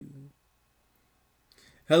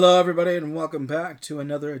Hello, everybody, and welcome back to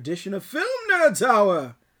another edition of Film Nerds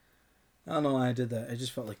Hour. I don't know why I did that. I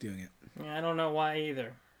just felt like doing it. Yeah, I don't know why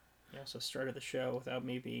either. You also started the show without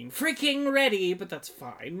me being freaking ready, but that's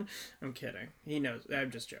fine. I'm kidding. He knows. I'm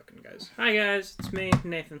just joking, guys. Hi, guys. It's me,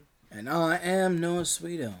 Nathan. And I am Noah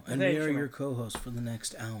Sweeto, and Thanks, we are Shimmer. your co-hosts for the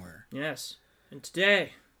next hour. Yes. And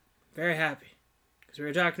today, very happy, because we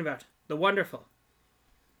were talking about the wonderful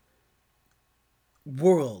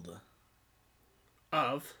World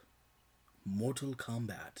of Mortal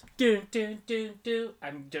Kombat.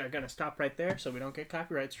 I'm gonna stop right there so we don't get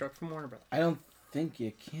copyright struck from Warner Bros. I don't think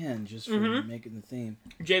you can, just for making the theme.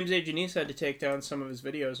 James A. Janice had to take down some of his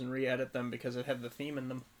videos and re-edit them because it had the theme in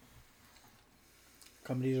them.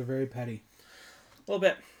 Companies are very petty. A little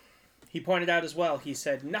bit. He pointed out as well, he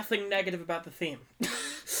said nothing negative about the theme.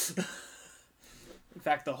 In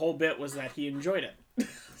fact, the whole bit was that he enjoyed it.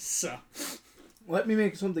 So, Let me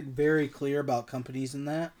make something very clear about companies in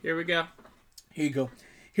that. here we go. Here you go.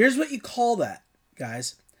 Here's what you call that,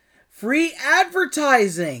 guys. Free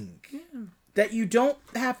advertising. Yeah. That you don't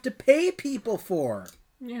have to pay people for.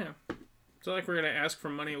 Yeah. It's not like we're going to ask for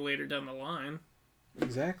money later down the line.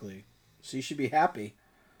 Exactly. So you should be happy.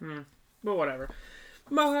 But whatever.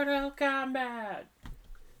 Mortal Kombat.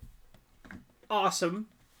 Awesome.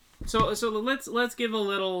 So let's give a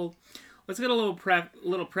little little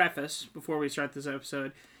preface before we start this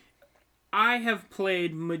episode. I have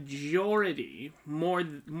played majority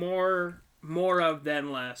more of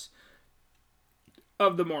than less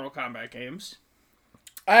of the Mortal Kombat games.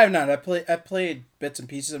 I have not. I played bits and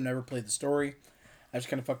pieces. I've never played the story. I just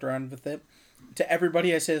kind of fucked around with it. To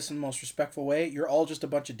everybody, I say this in the most respectful way. You're all just a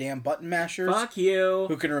bunch of damn button mashers. Fuck you.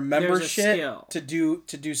 Who can remember There's a shit skill. to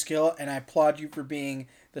do skill, and I applaud you for being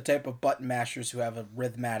the type of button mashers who have a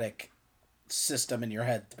rhythmic system in your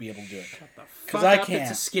head to be able to do it. Shut the Because fuck I up. can't.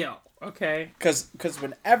 It's a skill. Okay. Because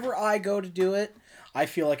whenever I go to do it, I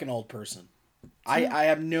feel like an old person. I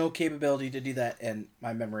have no capability to do that in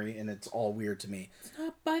my memory, and it's all weird to me. It's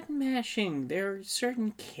not button mashing. There are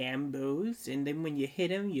certain combos, and then when you hit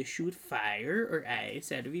them, you shoot fire or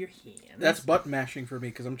ice out of your hands. That's button mashing for me,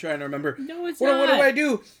 because I'm trying to remember. No, it's What not. do I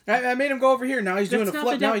do? I made him go over here. Now he's doing a That's not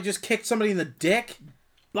flip. the Now he just kicked somebody in the dick.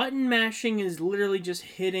 Button mashing is literally just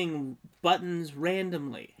hitting buttons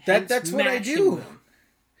randomly. That's what I mashing do. them.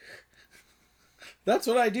 That's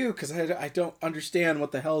what I do, because I don't understand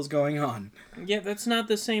what the hell is going on. Yeah, that's not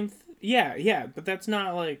the same. Yeah, but that's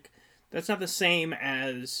not the same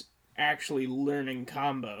as actually learning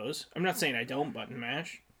combos. I'm not saying I don't button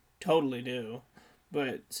mash. Totally do.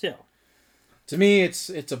 But still. To me, it's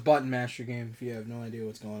a button masher game if you have no idea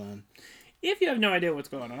what's going on. If you have no idea what's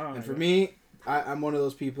going on. And for me, I'm one of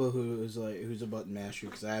those people who's a button masher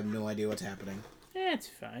because I have no idea what's happening. It's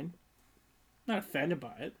fine. Not offended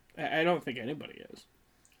by it. I don't think anybody is.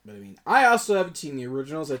 But I mean, I also haven't seen the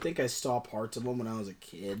originals. I think I saw parts of them when I was a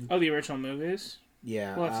kid. Oh, the original movies?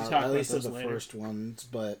 Yeah, We'll have to talk at about least of those the later. first ones.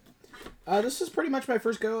 But this is pretty much my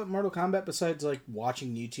first go at Mortal Kombat, besides like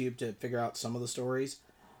watching YouTube to figure out some of the stories.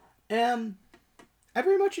 And I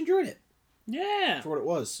very much enjoyed it Yeah. for what it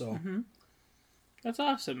was. So That's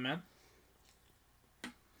awesome, man.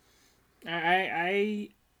 I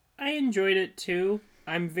enjoyed it too.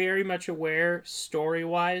 I'm very much aware,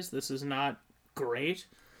 story-wise, this is not great.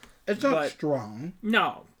 it's not But- strong.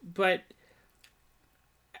 No, but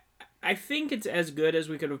I think it's as good as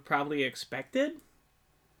we could have probably expected,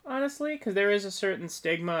 honestly, because there is a certain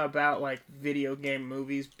stigma about, like, video game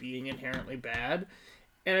movies being inherently bad.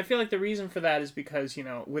 And I feel like the reason for that is because, you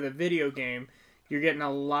know, with a video game, you're getting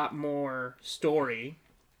a lot more story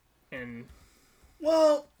and...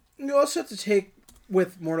 Well, you also have to take,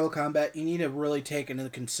 with Mortal Kombat, you need to really take into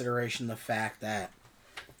consideration the fact that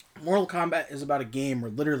Mortal Kombat is about a game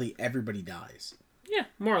where literally everybody dies. Yeah,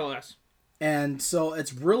 more or less. And so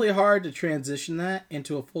it's really hard to transition that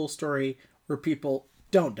into a full story where people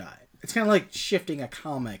don't die. It's kind of like shifting a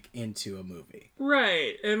comic into a movie.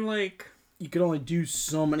 Right, and like... You can only do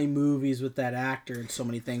so many movies with that actor and so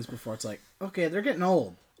many things before it's like, okay, they're getting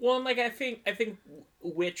old. Well, and like I think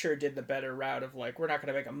Witcher did the better route of like, we're not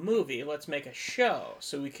going to make a movie, let's make a show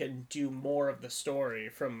so we can do more of the story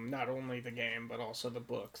from not only the game but also the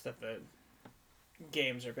books that the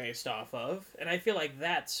games are based off of. And I feel like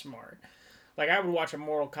that's smart. Like I would watch a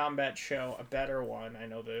Mortal Kombat show, a better one. I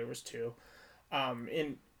know there was two,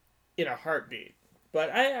 in a heartbeat. But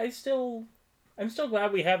I'm still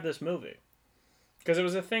glad we have this movie. Because it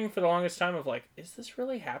was a thing for the longest time of like, is this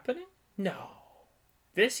really happening? No.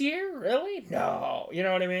 This year? Really? No. You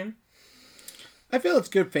know what I mean? I feel it's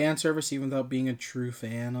good fan service even without being a true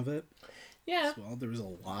fan of it. Yeah. Well, there was a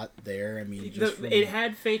lot there. I mean, It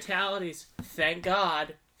had fatalities. Thank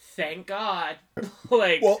God. Thank God.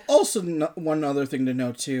 Like. Well, also one other thing to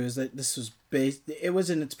note too is that this was based. It was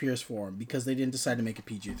in its purest form because they didn't decide to make a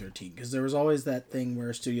PG-13 because there was always that thing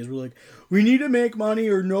where studios were like, "We need to make money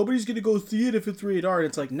or nobody's gonna go see it if it's rated R." And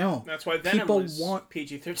it's like, no, that's why Venom was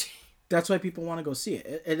PG-13. That's why people want to go see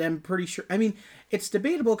it, and I'm pretty sure. I mean, it's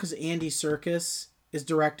debatable because Andy Serkis is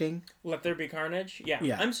directing. Let There Be Carnage.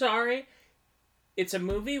 Yeah. I'm sorry. It's a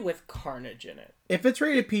movie with carnage in it. If it's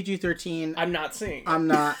rated PG-13, I'm not seeing it. I'm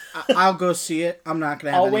not. I'll go see it. I'm not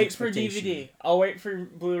gonna have. I'll wait for DVD. I'll wait for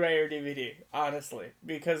Blu-ray or DVD. Honestly,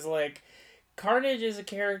 because like, Carnage is a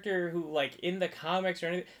character who, like, in the comics or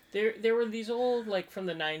anything, there were these old, like, from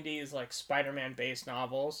the 90s, like, Spider-Man based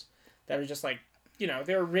novels that are just like, you know,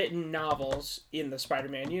 they're written novels in the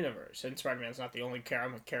Spider-Man universe, and Spider-Man's not the only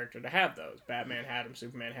character to have those. Batman had him,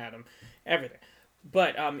 Superman had him, everything.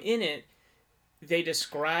 But in it, they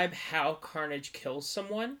describe how Carnage kills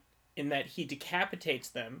someone in that he decapitates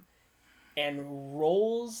them and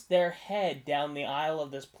rolls their head down the aisle of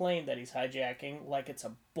this plane that he's hijacking like it's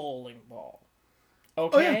a bowling ball.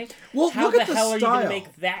 Okay? Oh, yeah. Well, how look the at the hell style. are you going to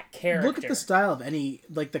make that character? Look at the style of any,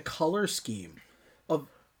 like, the color scheme of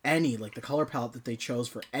any, like, the color palette that they chose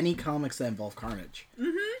for any comics that involve Carnage.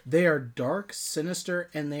 Mm-hmm. They are dark, sinister,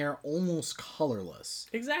 and they are almost colorless.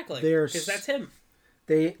 Exactly. Because that's him.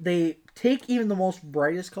 They take even the most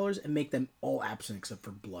brightest colors and make them all absent except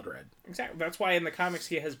for blood red. Exactly. That's why in the comics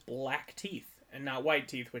he has black teeth and not white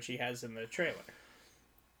teeth, which he has in the trailer.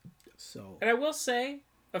 So. And I will say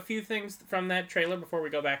a few things from that trailer before we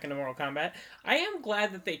go back into Mortal Kombat. I am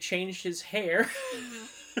glad that they changed his hair.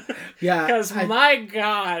 Yeah. Because, my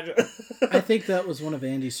God. I think that was one of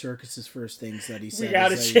Andy Serkis' first things that he said. We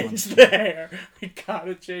gotta change the hair. We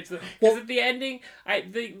gotta change the... Because at the ending,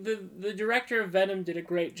 the director of Venom did a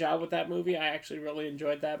great job with that movie. I actually really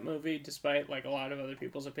enjoyed that movie, despite, like, a lot of other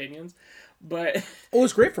people's opinions. But... Oh, it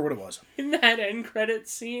was great for what it was. In that end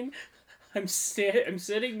credits scene... I'm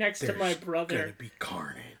sitting next to my brother. There's gonna be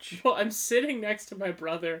carnage. Well, I'm sitting next to my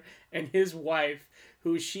brother and his wife,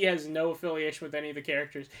 who she has no affiliation with any of the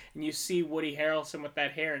characters, and you see Woody Harrelson with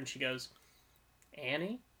that hair, and she goes,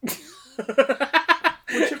 "Annie?"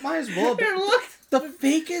 Which it might as well be. The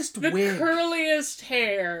fakest wig. The curliest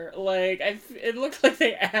hair. Like, it looked like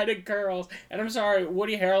they added curls. And I'm sorry,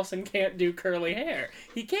 Woody Harrelson can't do curly hair.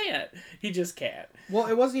 He can't. He just can't. Well,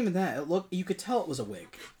 it wasn't even that. You could tell it was a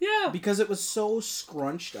wig. Yeah. Because it was so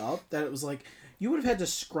scrunched up that it was like, you would have had to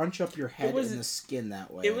scrunch up your head and the skin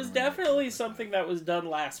that way. It was definitely something that was done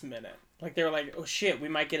last minute. Like, they were like, oh shit, we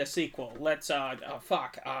might get a sequel. Let's,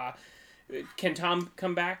 can Tom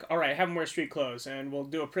come back? Alright, have him wear street clothes, and we'll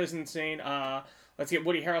do a prison scene. Let's get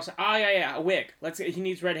Woody Harrelson. Yeah, a wig. He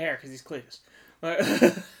needs red hair because he's Cletus.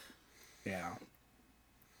 Yeah.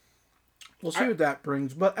 We'll see what that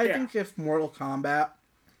brings. But I think if Mortal Kombat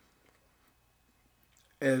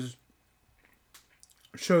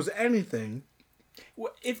shows anything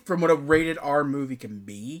from what a rated R movie can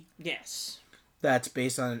be, yes, that's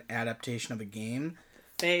based on an adaptation of a game,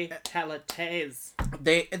 fatalities.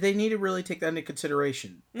 They need to really take that into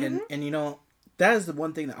consideration. Mm-hmm. And you know, that is the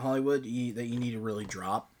one thing that Hollywood that you need to really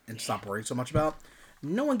drop and stop worrying so much about.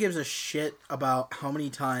 No one gives a shit about how many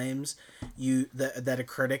times that a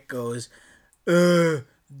critic goes,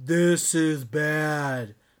 this is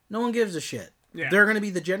bad. No one gives a shit. Yeah. They're going to be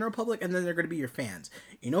the general public, and then they're going to be your fans.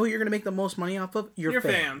 You know who you're going to make the most money off of? Your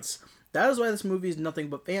fans. That is why this movie is nothing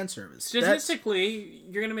but fan service. Statistically,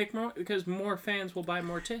 you're going to make more because more fans will buy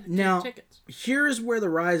more tickets. Here's where the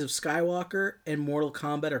Rise of Skywalker and Mortal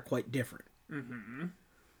Kombat are quite different. Mm-hmm.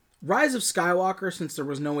 Rise of Skywalker, since there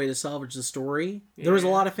was no way to salvage the story, there was a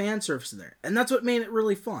lot of fan service there. And that's what made it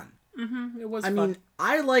really fun. Mm-hmm. It was fun. I mean,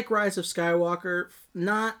 I like Rise of Skywalker,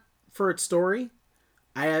 not for its story.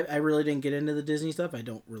 I really didn't get into the Disney stuff. I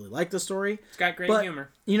don't really like the story. It's got great humor.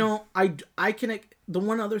 You know, I can... The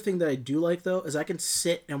one other thing that I do like, though, is I can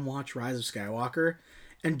sit and watch Rise of Skywalker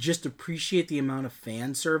and just appreciate the amount of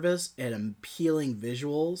fan service and appealing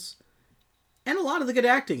visuals and a lot of the good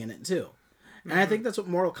acting in it, too. And I think that's what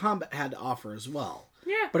Mortal Kombat had to offer as well.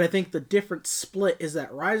 Yeah. But I think the different split is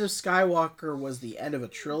that Rise of Skywalker was the end of a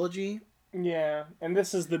trilogy. Yeah, and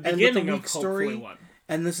this is the beginning of hopefully one.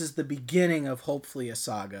 And this is the beginning of hopefully a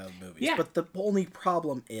saga of movies. Yeah. But the only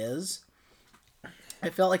problem is, I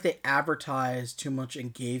felt like they advertised too much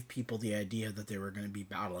and gave people the idea that they were going to be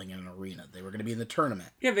battling in an arena. They were going to be in the tournament.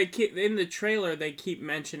 Yeah, in the trailer, they keep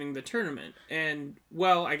mentioning the tournament. And,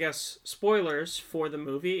 well, I guess, spoilers for the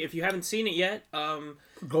movie. If you haven't seen it yet, go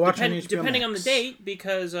watch it on HBO depending Max. on the date,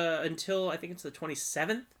 because until, I think it's the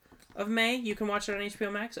 27th of May. You can watch it on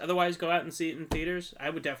HBO Max. Otherwise, go out and see it in theaters. I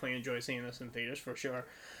would definitely enjoy seeing this in theaters for sure.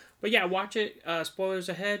 But yeah, watch it. Spoilers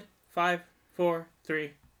ahead. 5, 4,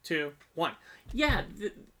 3, 2, 1. Yeah,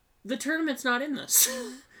 the tournament's not in this.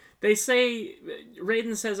 They say,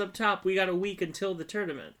 Raiden says up top, we got a week until the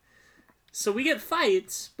tournament. So we get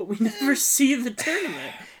fights, but we never see the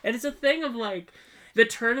tournament. And it's a thing of like, the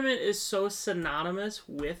tournament is so synonymous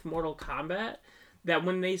with Mortal Kombat that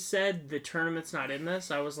when they said the tournament's not in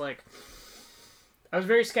this, I was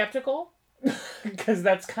very skeptical. Because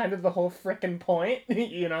that's kind of the whole frickin' point,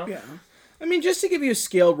 you know? Yeah. I mean, just to give you a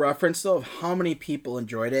scale reference, though, of how many people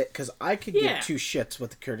enjoyed it, because I could give two shits what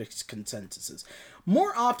the critics' consensus is.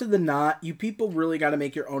 More often than not, you people really got to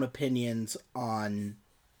make your own opinions on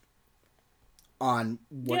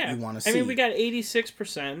what you want to see. I mean, we got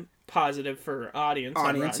 86% positive for audience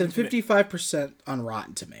and 55% on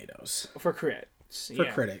Rotten Tomatoes. For critics. For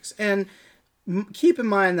critics. And keep in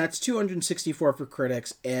mind, that's 264 for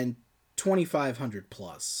critics and 2,500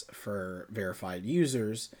 plus for verified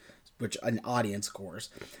users, which an audience scores.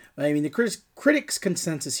 I mean, the critics'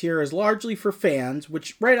 consensus here is largely for fans,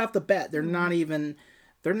 which right off the bat, they're not even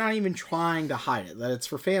trying to hide it, that it's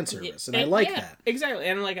for fan service, and I like that. Exactly,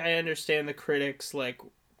 and like I understand the critics, like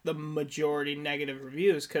the majority negative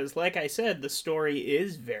reviews, because like I said, the story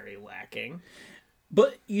is very lacking.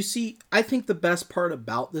 But you see, I think the best part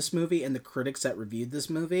about this movie and the critics that reviewed this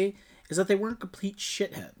movie is that they weren't complete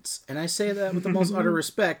shitheads. And I say that with the most utter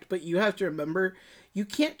respect, but you have to remember, you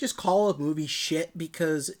can't just call a movie shit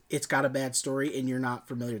because it's got a bad story and you're not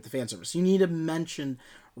familiar with the fan service. You need to mention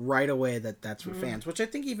right away that that's for fans, which I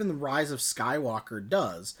think even The Rise of Skywalker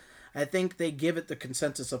does. I think they give it the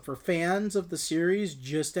consensus of, for fans of the series,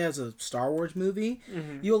 just as a Star Wars movie,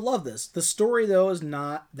 you'll love this. The story, though, is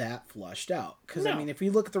not that fleshed out. Because, I mean, if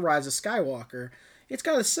you look at The Rise of Skywalker, it's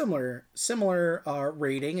got a similar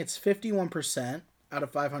rating. It's 51% out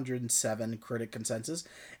of 507 critic consensus.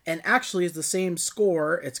 And actually is the same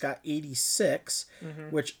score. It's got 86,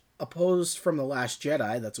 which, opposed from The Last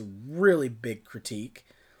Jedi, that's a really big critique.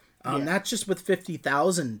 That's just with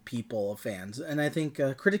 50,000 people of fans. And I think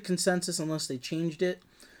critic consensus, unless they changed it,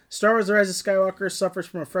 Star Wars The Rise of Skywalker suffers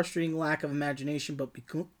from a frustrating lack of imagination,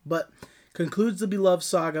 but concludes the beloved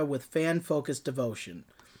saga with fan-focused devotion.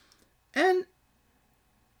 And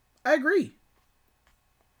I agree.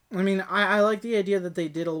 I mean, I like the idea that they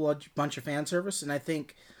did a bunch of fan service, and I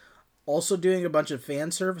think also doing a bunch of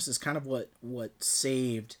fan service is kind of what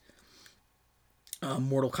saved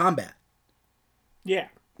Mortal Kombat. Yeah.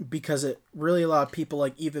 Because it really allowed people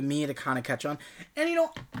like even me to kind of catch on. And, you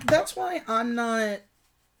know, that's why I'm not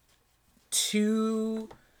too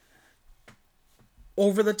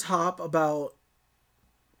over the top about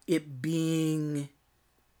it being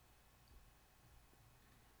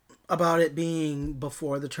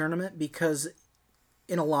before the tournament, because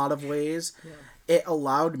in a lot of ways it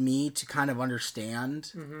allowed me to kind of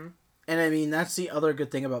understand. And I mean, that's the other good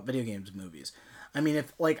thing about video games movies. I mean,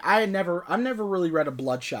 if like I've never really read a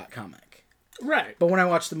Bloodshot comic. Right. But when I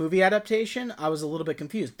watched the movie adaptation, I was a little bit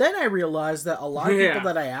confused. Then I realized that a lot of people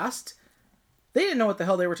that I asked, they didn't know what the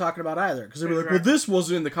hell they were talking about either. Because they were like, well, this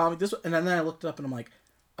wasn't in the comic. And then I looked it up and I'm like,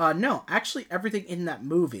 no, actually everything in that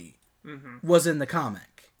movie was in the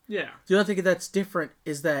comic. Yeah. The only thing that's different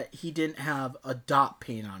is that he didn't have a dot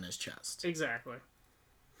paint on his chest. Exactly.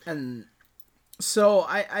 And so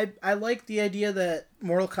I like the idea that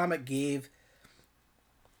Mortal Kombat gave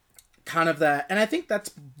kind of that, and I think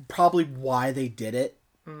that's probably why they did it,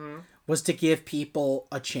 was to give people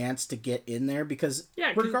a chance to get in there, because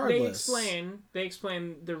regardless, they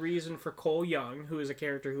explain the reason for Cole Young, who is a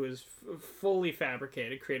character who is fully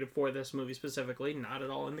fabricated, created for this movie specifically, not at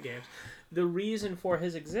all in the games. The reason for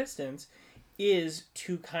his existence is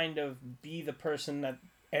to kind of be the person that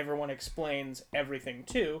everyone explains everything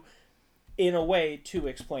to, in a way to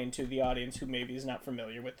explain to the audience who maybe is not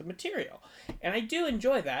familiar with the material. And I do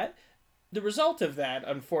enjoy that. The result of that,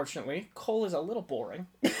 unfortunately, Cole is a little boring.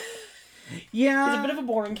 Yeah. He's a bit of a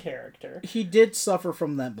boring character. He did suffer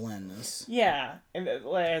from that blandness. Yeah.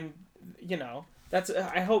 And you know, that's,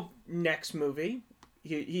 I hope next movie,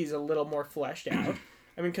 he's a little more fleshed out.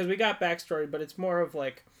 I mean, because we got backstory, but it's more of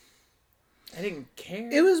like, I didn't care.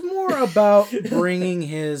 It was more about bringing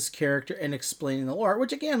his character and explaining the lore,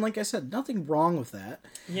 which again, like I said, nothing wrong with that.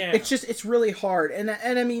 Yeah. It's just, it's really hard. And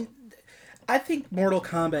I mean, I think Mortal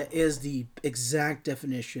Kombat is the exact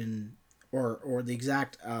definition or the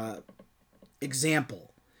exact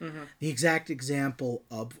example. The exact example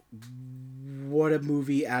of what a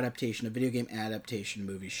movie adaptation, a video game adaptation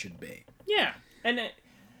movie should be. Yeah. And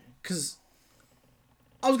because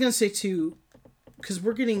I was going to say too, because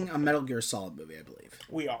we're getting a Metal Gear Solid movie, I believe,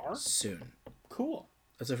 We are? soon. Cool.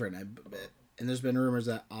 That's a friend. And there's been rumors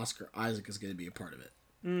that Oscar Isaac is going to be a part of it.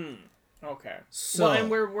 Okay. So, well, and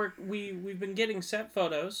we've been getting set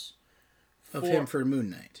photos of him for Moon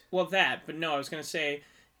Knight. Well, that, but no, I was going to say,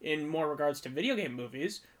 in more regards to video game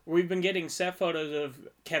movies, we've been getting set photos of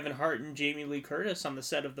Kevin Hart and Jamie Lee Curtis on the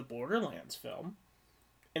set of the Borderlands film.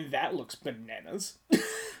 And that looks bananas.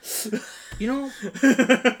 You know,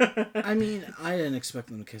 I mean, I didn't expect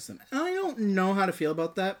them to kiss them. I don't know how to feel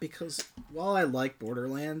about that because while I like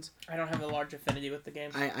Borderlands, I don't have a large affinity with the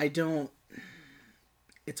game. I don't.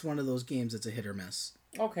 It's one of those games that's a hit or miss.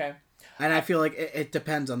 Okay. And I feel like it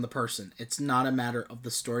depends on the person. It's not a matter of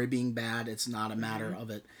the story being bad. It's not a matter of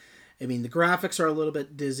it. I mean, the graphics are a little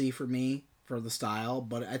bit dizzy for me for the style,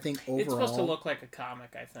 but I think overall... It's supposed to look like a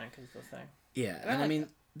comic, I think, is the thing. Yeah, and I mean,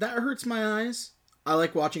 that hurts my eyes. I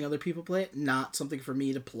like watching other people play it, not something for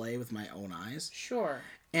me to play with my own eyes. Sure.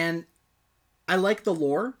 And I like the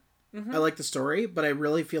lore. I like the story, but I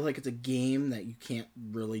really feel like it's a game that you can't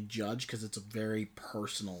really judge because it's a very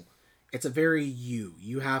personal... It's a very you.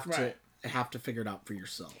 You have to figure it out for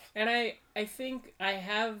yourself. And I think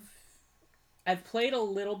I've played a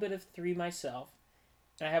little bit of 3 myself.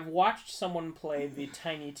 And I have watched someone play the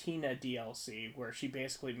Tiny Tina DLC where she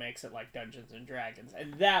basically makes it like Dungeons and Dragons.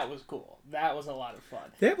 And that was cool. That was a lot of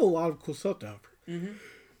fun. They have a lot of cool stuff to offer.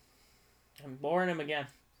 I'm boring him again.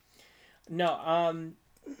 No,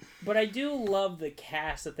 but I do love the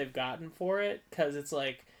cast that they've gotten for it because it's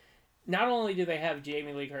like, not only do they have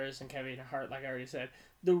Jamie Lee Curtis and Kevin Hart, like I already said,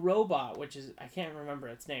 the robot, which is, I can't remember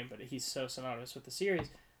its name, but he's so synonymous with the series,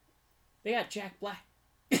 they got Jack Black.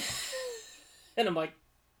 And I'm like,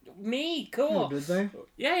 me, cool. Oh, did they?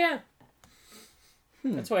 Yeah.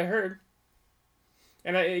 That's what I heard.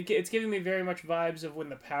 And it's giving me very much vibes of when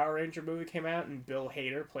the Power Ranger movie came out and Bill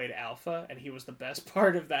Hader played Alpha, and he was the best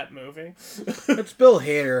part of that movie. It's Bill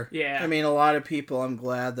Hader. Yeah. I mean, a lot of people, I'm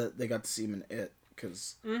glad that they got to see him in It.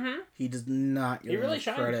 Because he does not get really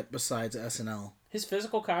enough credit besides SNL. His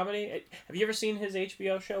physical comedy. Have you ever seen his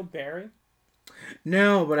HBO show, Barry?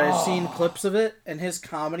 No, but I've seen clips of it, and his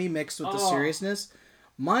comedy mixed with the seriousness.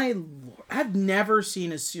 I've never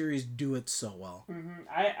seen a series do it so well.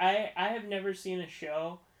 I have never seen a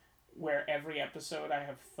show where every episode I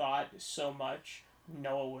have thought so much,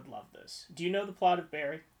 Noah would love this. Do you know the plot of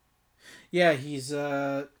Barry? Yeah, he's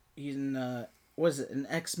in... was it an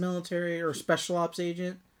ex-military or special ops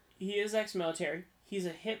agent? He is ex-military. He's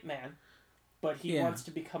a hitman, but he wants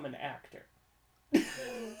to become an actor.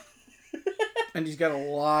 And he's got a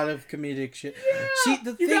lot of comedic shit. Yeah, see,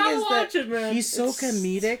 the thing is that it, he's so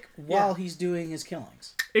comedic while he's doing his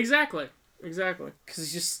killings. Exactly. Because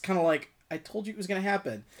he's just kind of like, I told you it was going to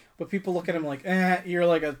happen. But people look at him like, you're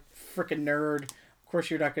like a freaking nerd. Of course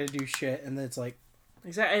you're not going to do shit. And then it's like...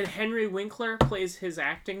 Exactly. And Henry Winkler plays his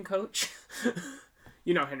acting coach.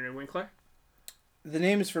 You know Henry Winkler? The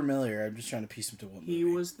name is familiar. I'm just trying to piece him to one movie. He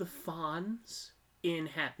was the Fonz in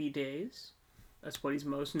Happy Days. That's what he's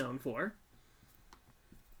most known for.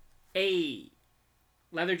 A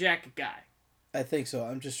leather jacket guy. I think so.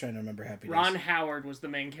 I'm just trying to remember Happy Days. Ron Howard was the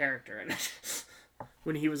main character in it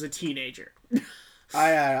when he was a teenager.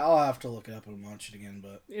 I'll have to look it up and watch it again,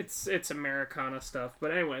 but it's Americana stuff.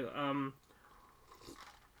 But anyway,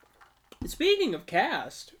 speaking of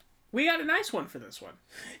cast, we got a nice one for this one.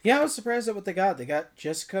 Yeah, I was surprised at what they got. They got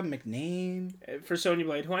Jessica McName for Sonya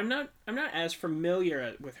Blade, who I'm not as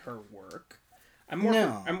familiar with her work. I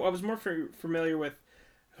was more familiar with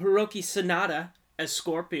Hiroki Sanada as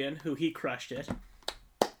Scorpion, who he crushed it.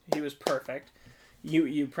 He was perfect.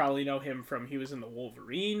 You probably know him from, he was in the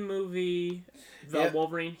Wolverine movie.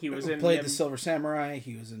 Wolverine. He was played the Silver Samurai.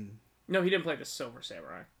 He was in... No, he didn't play the Silver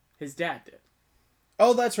Samurai. His dad did.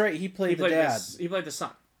 Oh, that's right. He played the dad. He played the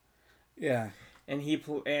son. Yeah. And he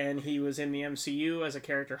was in the MCU as a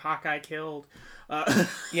character Hawkeye killed.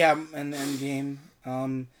 Yeah, and Endgame.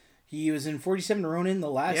 He was in 47 Ronin, The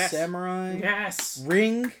Last Samurai. Yes.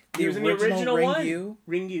 Ring. He was in the original Ringu.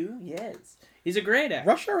 Ringu, yes. He's a great actor.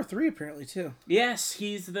 Rush Hour 3, apparently, too. Yes,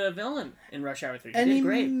 he's the villain in Rush Hour 3. And he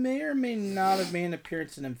great. may or may not have made an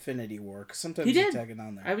appearance in Infinity War, because sometimes he's tagging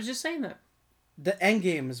on there. I was just saying that. The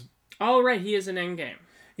Endgame is... Oh, right, he is in Endgame.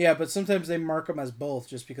 Yeah, but sometimes they mark them as both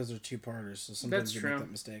just because they're two-parters, so sometimes you make that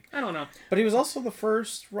mistake. I don't know. But he was also the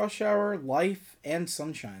first Rush Hour, Life, and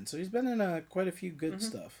Sunshine, so he's been in quite a few good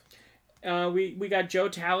stuff. We got Joe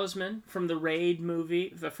Talisman from the Raid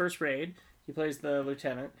movie, the first Raid. He plays the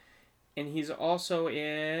lieutenant. And he's also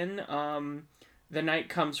in The Night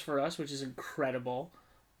Comes for Us, which is incredible.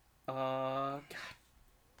 God,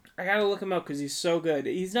 I gotta look him up because he's so good.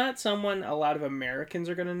 He's not someone a lot of Americans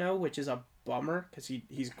are gonna know, which is a bummer because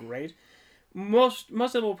he's great. Most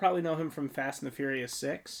of them will probably know him from Fast and the Furious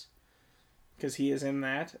 6 because he is in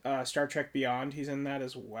that. Star Trek Beyond, he's in that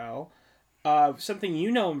as well. Something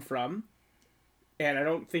you know him from, and I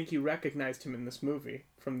don't think you recognized him in this movie,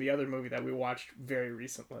 from the other movie that we watched very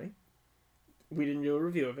recently. We didn't do a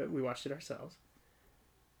review of it. We watched it ourselves.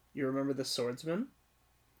 You remember The Swordsman?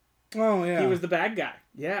 Oh, yeah. He was the bad guy.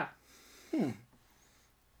 Yeah.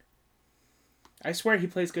 I swear he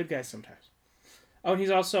plays good guys sometimes. Oh, and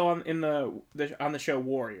he's also on the show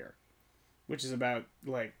Warrior, which is about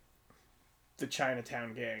like the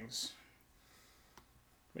Chinatown gangs,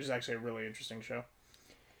 which is actually a really interesting show.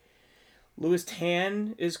 Louis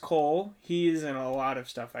Tan is Cole. He's in a lot of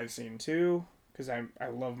stuff I've seen too, because I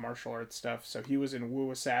love martial arts stuff. So he was in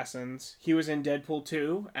Wu Assassins. He was in Deadpool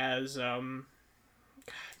 2 as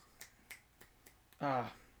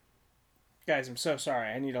guys, I'm so sorry.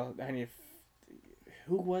 I need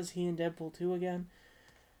who was he in Deadpool 2 again?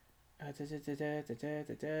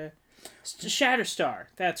 Shatterstar.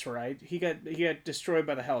 That's right. He got destroyed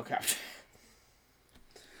by the helicopter.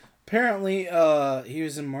 Apparently, he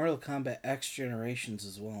was in Mortal Kombat X Generations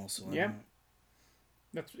as well. So yeah,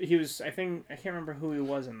 he was. I think I can't remember who he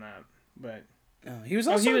was in that, but he was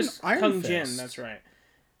also in Iron Kung Fist. Jin. That's right.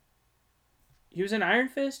 He was in Iron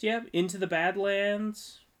Fist. Yep. Into the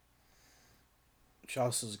Badlands. Which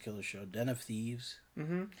also is a killer show. Den of Thieves.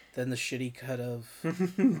 Mm-hmm. Then the shitty cut of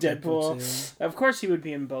Deadpool. Of course, he would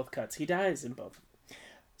be in both cuts. He dies in both.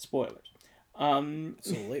 Spoilers.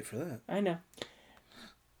 So late for that. I know.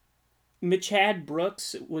 Machad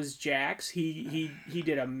Brooks was Jax. He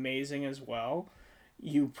did amazing as well.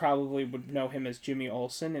 You probably would know him as Jimmy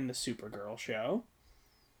Olsen in the Supergirl show.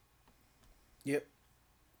 Yep.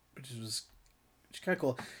 Which kind of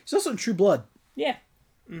cool. He's also in True Blood. Yeah.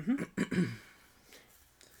 Mm-hmm.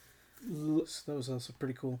 So that was also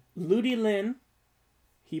pretty cool. Ludi Lin.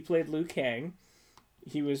 He played Liu Kang.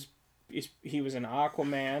 He was an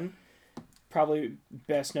Aquaman. Probably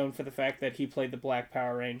best known for the fact that he played the Black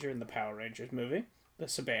Power Ranger in the Power Rangers movie, the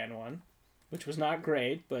Saban one, which was not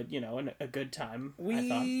great, but a good time.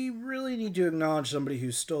 We really need to acknowledge somebody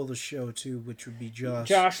who stole the show too, which would be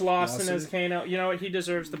Josh Lawson as Kano. You know what? He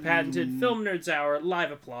deserves the patented Film Nerds Hour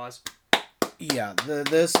live applause. Yeah,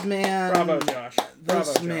 this man. Bravo, Josh.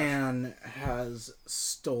 This man has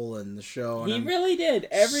stolen the show. He really did.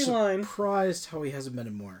 Every line. Surprised how he hasn't been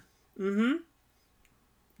in more. Mm-hmm.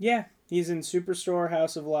 Yeah. He's in Superstore,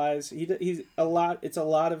 House of Lies. He's a lot. It's a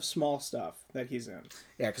lot of small stuff that he's in.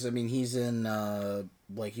 Yeah, because he's in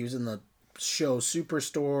he was in the show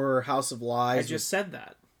Superstore, House of Lies. I just said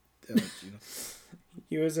that.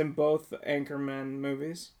 He was in both Anchorman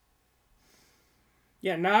movies.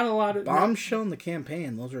 Yeah, not a lot of Bombshell and The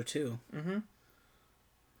Campaign. Those are two. Mm-hmm.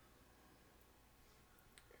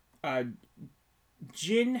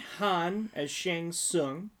 Jin Han as Shang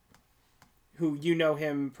Tsung, who you know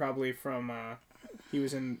him probably from he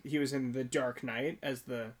was in The Dark Knight as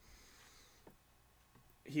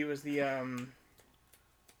he was the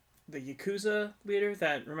Yakuza leader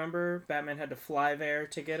that, remember, Batman had to fly there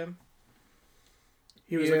to get him.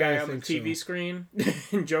 He was the guy on the TV screen,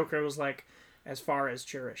 and Joker was like, as far as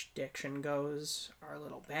jurisdiction goes, our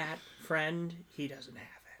little bat friend, he doesn't have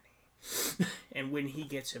any. And when he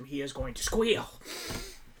gets him, he is going to squeal.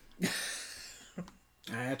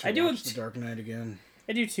 I have to watch The Dark Knight again.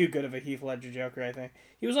 I do too good of a Heath Ledger Joker, I think.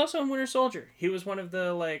 He was also in Winter Soldier. He was one of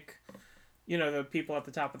the, the people at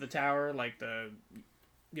the top of the tower,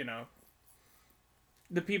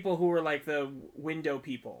 the people who were like the window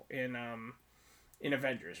people in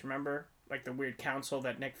Avengers, remember? Like the weird council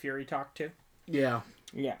that Nick Fury talked to? Yeah.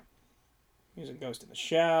 Yeah. He was a Ghost in the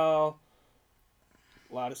Shell.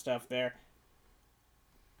 A lot of stuff there.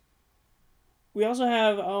 We also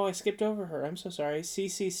have, I skipped over her. I'm so sorry.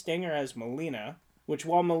 CC Stinger as Melina, which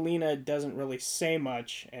while Melina doesn't really say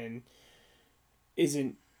much and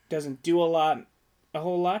doesn't do a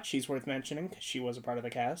whole lot, she's worth mentioning because she was a part of the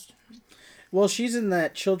cast. Well, she's in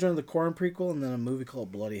that Children of the Corn prequel and then a movie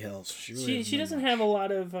called Bloody Hell. So she doesn't have a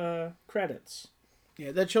lot of credits.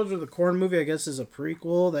 Yeah, that Children of the Corn movie, I guess, is a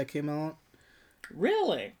prequel that came out.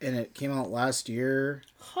 Really? And it came out last year.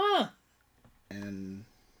 Huh. And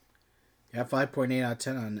 5.8 out of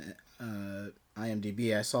 10 on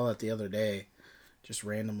IMDb. I saw that the other day, just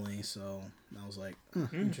randomly. So I was like,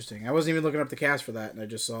 interesting. I wasn't even looking up the cast for that, and I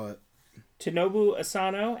just saw it. Tonobu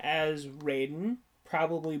Asano as Raiden,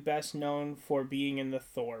 probably best known for being in the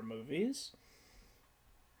Thor movies.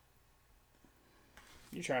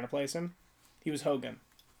 You trying to place him? He was Hogan.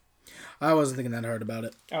 I wasn't thinking that hard about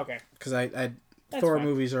it. Okay. Because Thor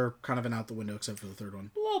movies are kind of an out the window except for the third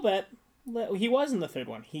one. A little bit. He was in the third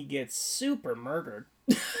one. He gets super murdered.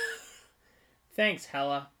 Thanks,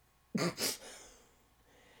 Hella.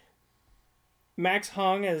 Max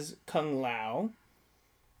Hong as Kung Lao.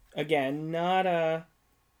 Again, not a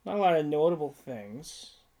lot of notable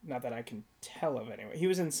things. Not that I can tell of anyway. He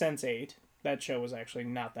was in Sense8. That show was actually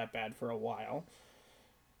not that bad for a while.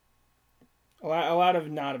 A lot of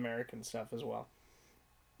not American stuff as well.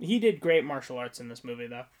 He did great martial arts in this movie,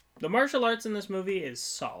 though. The martial arts in this movie is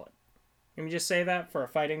solid. Let me just say that for a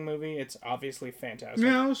fighting movie, it's obviously fantastic.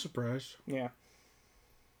 Yeah, I was surprised. Yeah.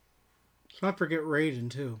 Let's not forget Raiden,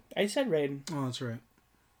 too. I said Raiden. Oh, that's right.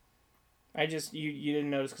 I just, you didn't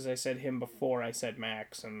notice because I said him before I said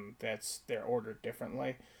Max, and they're ordered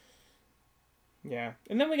differently. Yeah.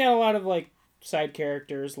 And then we got a lot of, like, side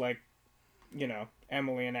characters, like, you know,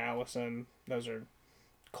 Emily and Allison. Those are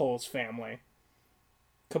Cole's family.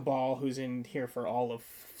 Cabal, who's in here for all of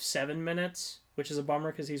 7 minutes, which is a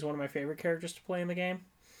bummer because he's one of my favorite characters to play in the game.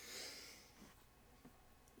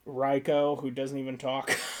 Raiko, who doesn't even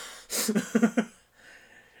talk.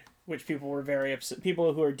 Which people were very upset.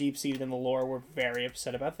 People who are deep-seated in the lore were very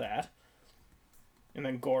upset about that. And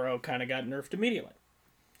then Goro kind of got nerfed immediately.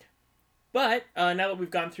 But, now that we've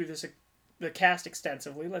gone through the cast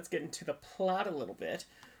extensively, let's get into the plot a little bit.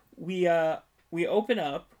 We open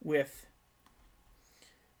up with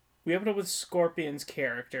Scorpion's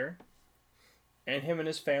character, and him and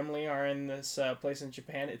his family are in this place in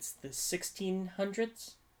Japan. It's the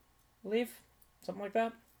 1600s, I believe, something like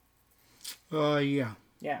that. Yeah.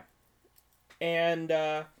 Yeah, and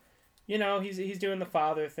you know, he's doing the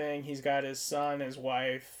father thing. He's got his son, his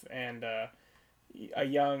wife, and a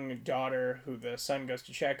young daughter who the son goes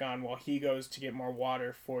to check on while he goes to get more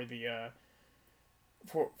water for the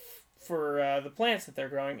for the plants that they're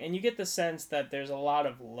growing. And you get the sense that there's a lot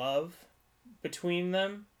of love between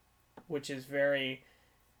them, which is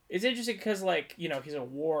it's interesting because, like, you know, he's a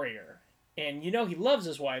warrior. And, you know, he loves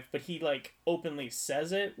his wife, but he, like, openly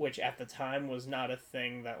says it, which at the time was not a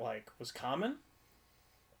thing that, like, was common.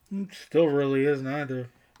 It still really isn't either.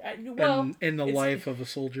 Well, in the life of a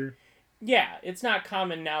soldier. Yeah, it's not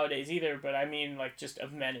common nowadays either, but I mean, like, just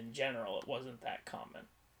of men in general, it wasn't that common.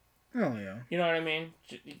 Oh, yeah. You know what I mean?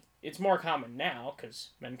 It's more common now, because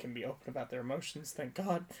men can be open about their emotions, thank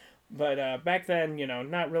God. But back then, you know,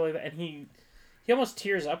 not really. And he almost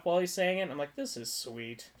tears up while he's saying it. I'm like, this is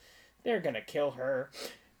sweet. They're gonna kill her.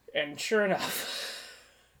 And sure enough,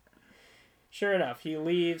 he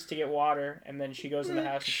leaves to get water, and then she goes in the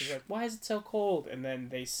house, and she's like, why is it so cold? And then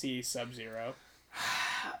they see Sub-Zero.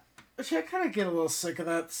 See, I kind of get a little sick of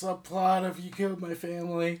that subplot of you killed my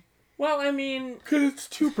family. Well, I mean... Because it's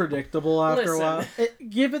too predictable after a while.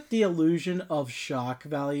 Give it the illusion of shock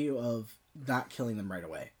value of not killing them right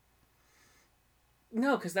away.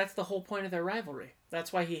 No, because that's the whole point of their rivalry.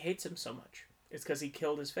 That's why he hates him so much. It's because he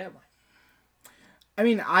killed his family. I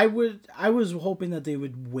mean, I was hoping that they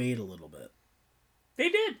would wait a little bit. They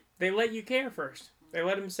did. They let you care first. They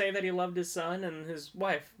let him say that he loved his son and his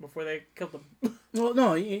wife before they killed him. Well,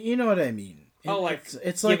 no, you know what I mean.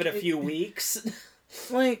 It's like give it a few weeks.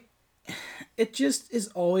 Like, it just is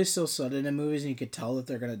always so sudden in movies, and you could tell that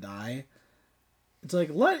they're gonna die. It's like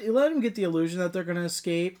let them get the illusion that they're gonna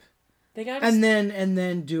escape. And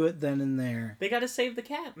then do it then and there. They gotta save the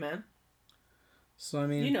cat, man. So I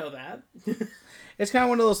mean, you know that. It's kind of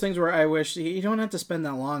one of those things where I wish you don't have to spend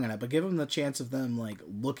that long on it, but give them the chance of them like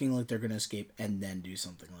looking like they're gonna escape and then do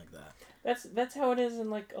something like that. That's how it is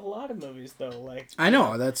in like a lot of movies, though. Like I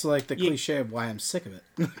know that's like the cliche of why I'm sick of it,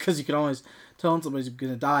 because you can always tell when somebody's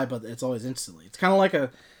gonna die, but it's always instantly. It's kind of like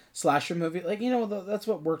a slasher movie, like, you know, that's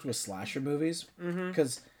what worked with slasher movies,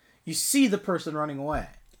 because you see the person running away,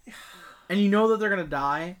 and you know that they're gonna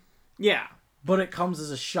die. Yeah. But it comes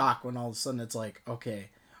as a shock when all of a sudden it's like, okay,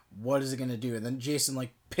 what is it gonna do? And then Jason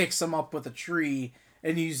like picks them up with a tree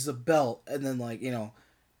and uses a belt and then, like, you know,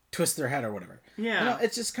 twist their head or whatever. Yeah. You know,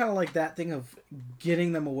 it's just kind of like that thing of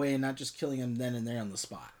getting them away and not just killing them then and there on the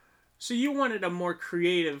spot. So you wanted a more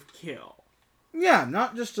creative kill. Yeah,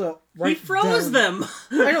 not just a... He froze them!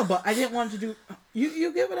 I know, but I didn't want to do...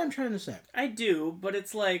 You get what I'm trying to say. I do, but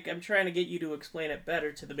it's like, I'm trying to get you to explain it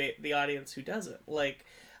better to the audience who doesn't. Like...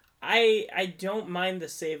 I don't mind the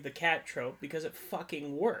save the cat trope because it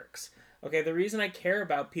fucking works. Okay, the reason I care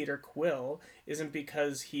about Peter Quill isn't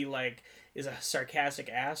because he, like, is a sarcastic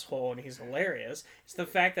asshole and he's hilarious. It's the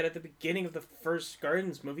fact that at the beginning of the first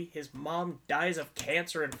Guardians movie, his mom dies of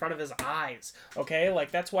cancer in front of his eyes. Okay,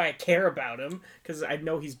 like, that's why I care about him, because I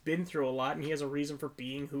know he's been through a lot and he has a reason for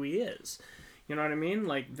being who he is. You know what I mean?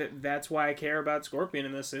 Like, that's why I care about Scorpion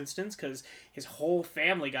in this instance, because his whole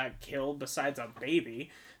family got killed besides a baby,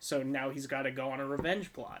 so now he's got to go on a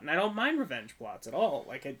revenge plot. And I don't mind revenge plots at all.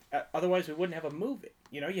 Like, otherwise we wouldn't have a movie.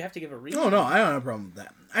 You know, you have to give a reason. Oh, no, I don't have a problem with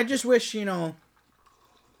that. I just wish,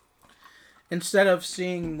 instead of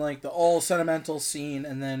seeing, like, the all sentimental scene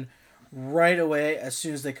and then right away, as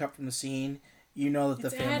soon as they cut from the scene, you know that the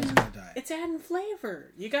family's gonna die. It's adding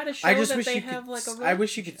flavor. You gotta show that they have like a. I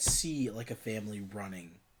wish you could see like a family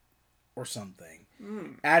running, or something.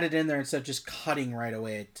 Add it in there instead of just cutting right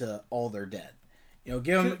away to all they're dead.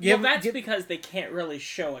 Because they can't really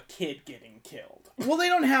show a kid getting killed. Well, they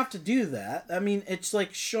don't have to do that. I mean, it's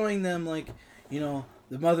like showing them like the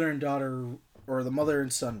mother and daughter or the mother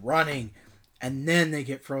and son running. And then they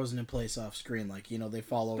get frozen in place off screen, like, they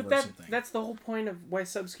fall over or something. That's the whole point of why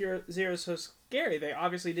Sub-Zero is so scary. They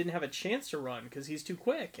obviously didn't have a chance to run because he's too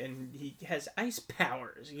quick and he has ice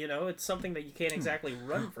powers. It's something that you can't exactly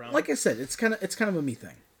run from. Like I said, it's kind of a me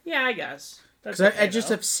thing. Yeah, I guess. Because I just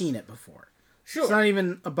have seen it before. Sure. It's not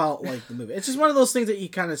even about like the movie. It's just one of those things that you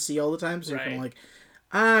kind of see all the time. So you're kind of like,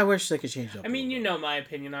 I wish they could change it up. I mean, my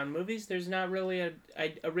opinion on movies. There's not really a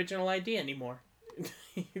original idea anymore.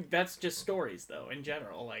 That's just stories, though, in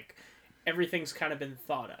general. Like, everything's kind of been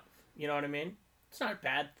thought of. You know what I mean? It's not a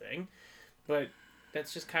bad thing, but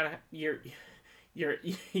that's just kind of you're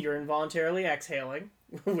involuntarily exhaling,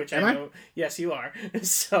 which I know. Yes, you are.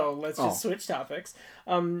 So let's just switch topics.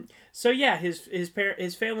 So yeah, his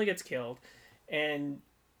family gets killed, and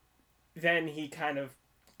then he kind of,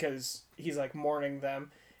 because he's like mourning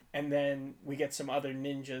them, and then we get some other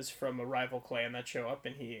ninjas from a rival clan that show up,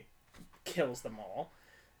 and he kills them all,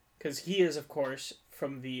 because he is of course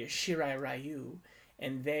from the Shirai Ryu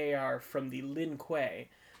and they are from the Lin Kuei,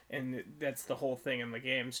 and that's the whole thing in the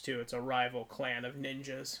games too. It's a rival clan of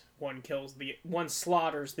ninjas. One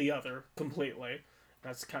slaughters the other completely.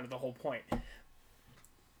 That's kind of the whole point.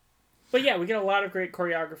 But yeah, we get a lot of great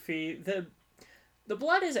choreography. The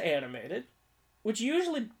blood is animated, which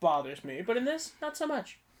usually bothers me, but in this, not so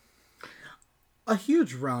much. A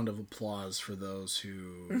huge round of applause for those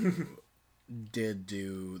who did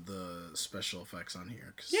do the special effects on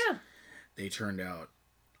here. 'Cause they turned out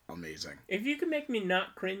amazing. If you can make me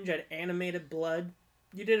not cringe at animated blood,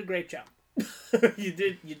 you did a great job. You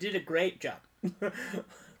did a great job.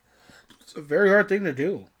 It's a very hard thing to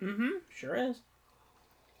do. Mm-hmm. Sure is.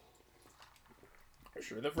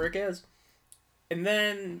 Sure the frick is. And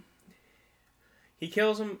then he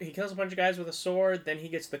kills him. He kills a bunch of guys with a sword. Then he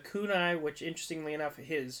gets the kunai, which, interestingly enough,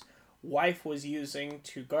 his wife was using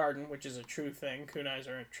to garden, which is a true thing. Kunais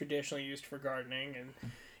are traditionally used for gardening, and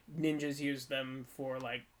ninjas use them for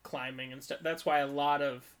like climbing and stuff. That's why a lot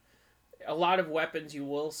of weapons you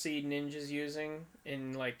will see ninjas using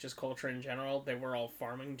in like just culture in general, they were all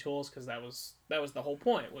farming tools, because that was the whole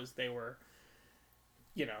point. Was they were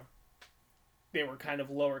kind of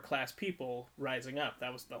lower class people rising up.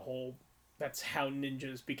 That's how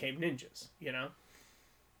ninjas became ninjas,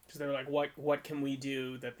 Because they're like, what can we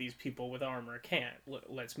do that these people with armor can't?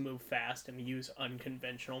 Let's move fast and use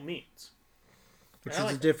unconventional means. Which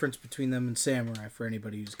is the difference between them and samurai, for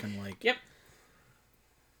anybody who's kind of like... Yep.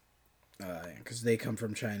 Because they come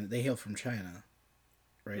from China. They hail from China,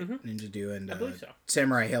 right? Mm-hmm. Ninja do, and I believe so.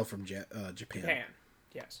 Samurai hail from Japan. Japan,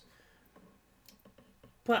 yes.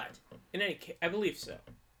 But, in any case, I believe so.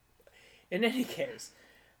 In any case...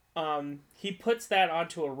 he puts that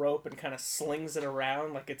onto a rope and kind of slings it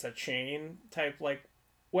around like it's a chain type like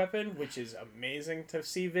weapon, which is amazing to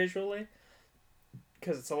see visually,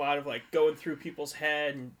 because it's a lot of like going through people's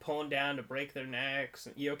head and pulling down to break their necks.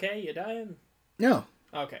 You okay? You dying? No.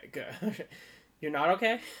 Okay, good. You're not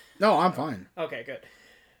okay? No, I'm fine. Okay, good.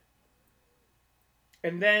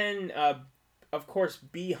 And then, of course,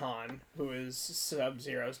 Bihan, who is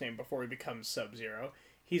Sub-Zero's name before he becomes Sub-Zero,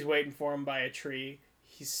 he's waiting for him by a tree.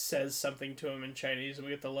 He says something to him in Chinese, and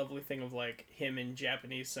we get the lovely thing of like him in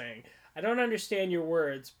Japanese saying, "I don't understand your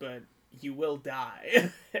words, but you will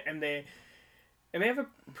die." and they have a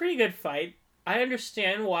pretty good fight. I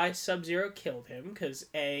understand why Sub-Zero killed him, because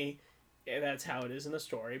that's how it is in the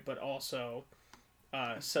story, but also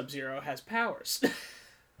Sub-Zero has powers.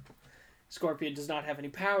 Scorpion does not have any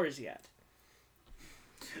powers yet.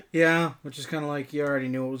 Yeah, which is kind of like you already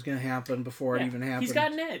knew what was going to happen before it even happened. He's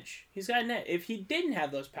got an edge. If he didn't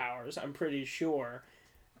have those powers, I'm pretty sure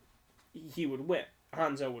he would win.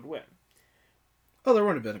 Hanzo would win. Oh, there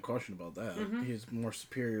wouldn't have been a question about that. Mm-hmm. He's more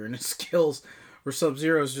superior in his skills, where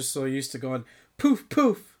Sub-Zero is just so used to going poof,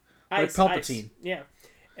 poof, like Palpatine. Ice. Yeah.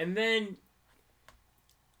 And then,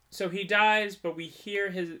 so he dies, but we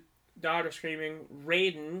hear his daughter screaming.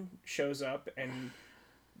 Raiden shows up and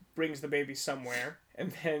brings the baby somewhere,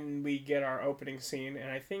 and then we get our opening scene,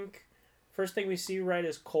 and I think first thing we see, right,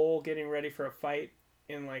 is Cole getting ready for a fight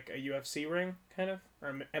in, like, a UFC ring, kind of, or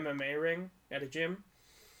an MMA ring at a gym.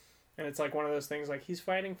 And it's like one of those things, like, he's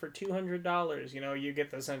fighting for $200, you know, you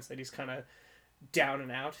get the sense that he's kind of down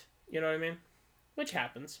and out, you know what I mean? Which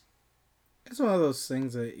happens. It's one of those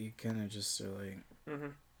things that you kind of just are like,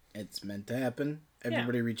 it's meant to happen.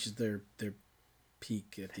 Everybody reaches their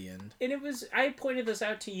peak at the end. And it was, I pointed this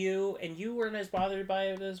out to you, and you weren't as bothered by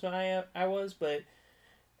it as I was, but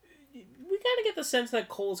we kind of get the sense that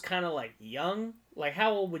Cole's kind of, like, young. Like,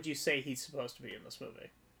 how old would you say he's supposed to be in this movie?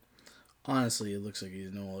 Honestly, it looks like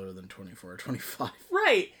he's no older than 24 or 25.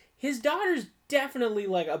 Right. His daughter's definitely,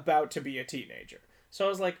 like, about to be a teenager. So I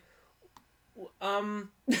was like,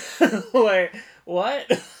 like,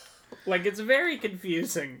 what? Like, it's very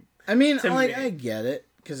confusing. I mean, like, I get it.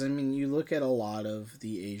 Because, I mean, you look at a lot of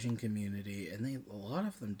the Asian community, and a lot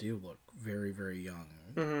of them do look very, very young.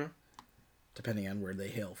 Mm-hmm. Depending on where they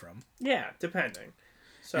hail from. Yeah, depending.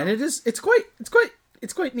 So, and it's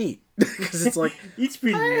quite neat. Because it's like, it's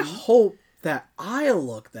pretty I hope that I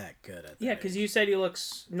look that good at that. Yeah, because you said he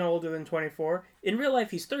looks no older than 24. In real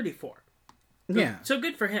life, he's 34. Yeah. So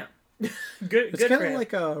good for him. Good. It's kind of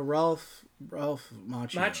like a Ralph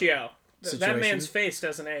Macchio. That man's face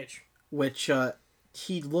doesn't age. Which,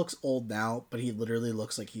 he looks old now, but he literally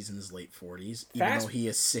looks like he's in his late 40s, even though he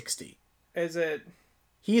is 60. Is it?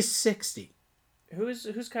 He is 60. Who's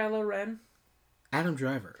Kylo Ren? Adam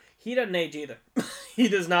Driver. He doesn't age either. He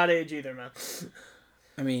does not age either, man.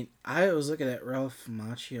 I mean, I was looking at Ralph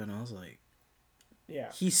Macchio and I was like,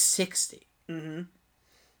 yeah, he's 60. Mm-hmm.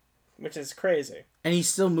 Which is crazy. And he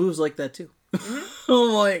still moves like that too. Mm-hmm.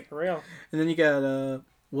 I'm like, for real. And then you got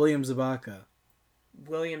William Zabka.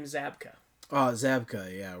 William Zabka. Oh,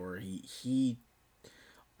 Zabka, yeah, where he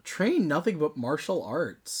trained nothing but martial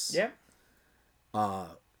arts. Yeah.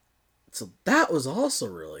 So that was also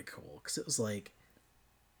really cool because it was like,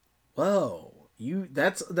 whoa,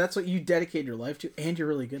 that's what you dedicate your life to, and you're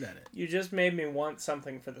really good at it. You just made me want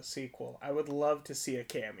something for the sequel. I would love to see a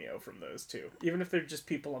cameo from those two, even if they're just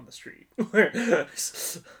people on the street.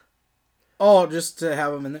 Oh, just to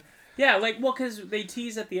have them in there. Yeah, like, well, because they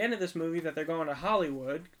tease at the end of this movie that they're going to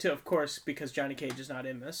Hollywood, of course, because Johnny Cage is not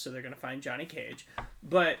in this, so they're going to find Johnny Cage.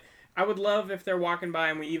 But I would love if they're walking by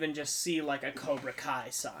and we even just see, like, a Cobra Kai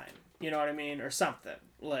sign. You know what I mean? Or something.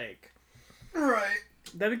 Like... Right.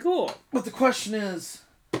 That'd be cool. But the question is,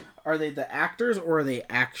 are they the actors, or are they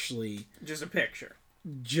actually... Just a picture.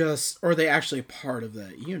 Or are they actually part of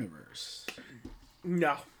that universe?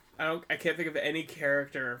 No. I can't think of any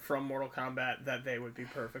character from Mortal Kombat that they would be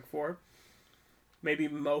perfect for. Maybe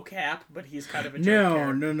Mocap, but he's kind of a joke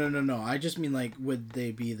character. No. I just mean, like, would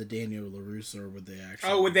they be the Daniel LaRusso, or would they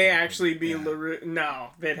actually... Oh, would they actually be LaRusso? No,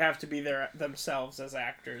 they'd have to be themselves as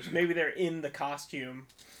actors. Maybe they're in the costume.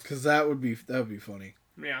 Because that would be funny.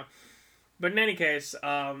 Yeah. But in any case,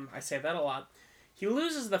 I say that a lot. He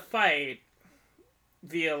loses the fight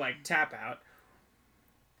via, like, tap out.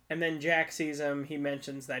 And then Jack sees him. He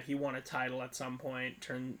mentions that he won a title at some point.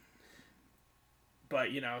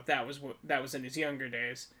 But, you know, that was in his younger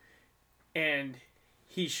days. And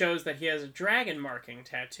he shows that he has a dragon marking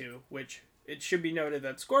tattoo, which it should be noted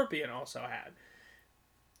that Scorpion also had.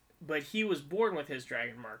 But he was born with his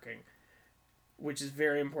dragon marking, which is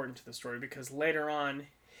very important to the story, because later on,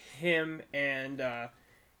 him and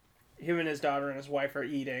his daughter and his wife are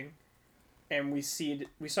eating, and we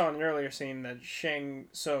saw in an earlier scene that Shang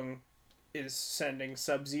Tsung is sending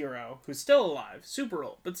Sub-Zero, who's still alive, super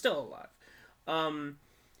old, but still alive.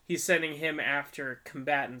 He's sending him after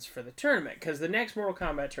combatants for the tournament, because the next Mortal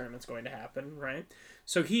Kombat tournament's going to happen, right?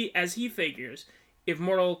 So as he figures, if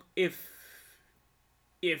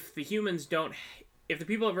the humans if the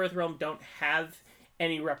people of Earthrealm don't have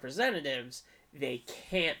any representatives, they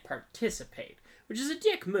can't participate, which is a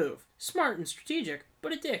dick move. Smart and strategic,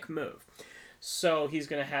 but a dick move. So he's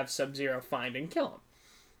going to have Sub-Zero find and kill him.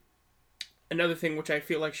 Another thing which I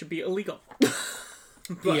feel like should be illegal.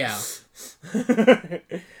 Yeah.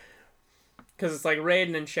 Because it's like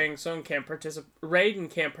Raiden and Shang Tsung can't participate. Raiden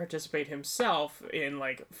can't participate himself in,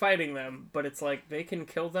 like, fighting them, but it's like they can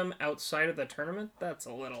kill them outside of the tournament? That's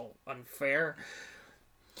a little unfair.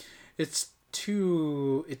 It's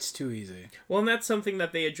too easy. Well, and that's something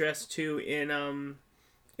that they address too in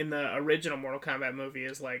the original Mortal Kombat movie,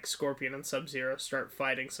 is like Scorpion and Sub-Zero start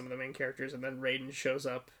fighting some of the main characters, and then Raiden shows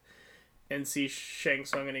up and sees Shang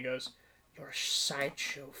Tsung, and he goes, "Your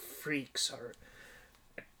sideshow freaks are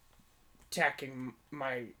attacking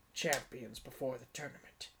my champions before the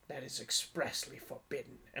tournament. that is expressly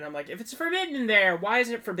forbidden. And I'm like, if it's forbidden there, why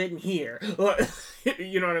isn't it forbidden here?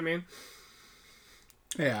 You know what I mean?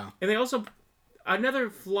 Yeah. And they also... Another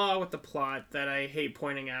flaw with the plot that I hate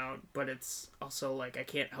pointing out, but it's also, like, I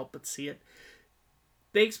can't help but see it.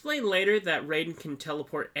 They explain later that Raiden can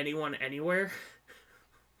teleport anyone anywhere.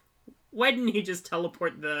 Why didn't he just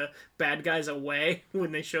teleport the bad guys away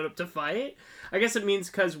when they showed up to fight? I guess it means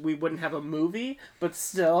because we wouldn't have a movie, but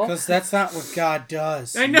still. Because that's not what God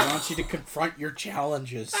does. I know. He wants you to confront your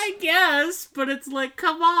challenges. I guess, but it's like,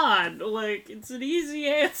 come on. Like, it's an easy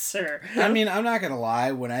answer. I mean, I'm not going to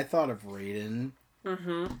lie. When I thought of Raiden...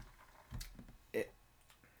 Mm-hmm.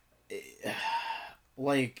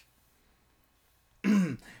 Like...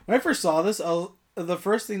 when I first saw this, the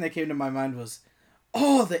first thing that came to my mind was...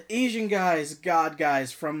 Oh, the Asian guys, God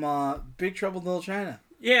guys from Big Trouble in Little China.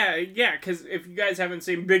 Yeah, because if you guys haven't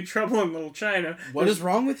seen Big Trouble in Little China... What is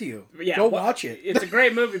wrong with you? Yeah, Go watch it. It's a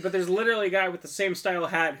great movie, but there's literally a guy with the same style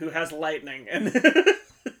hat who has lightning. And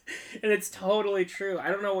and it's totally true. I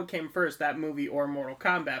don't know what came first, that movie or Mortal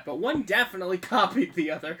Kombat, but one definitely copied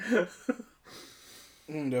the other.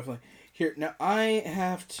 Definitely. Here, now I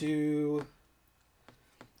have to...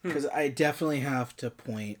 Because I definitely have to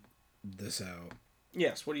point this out.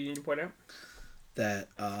 Yes, what do you need to point out? That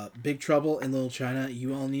Big Trouble in Little China,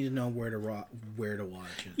 you all need to know where to watch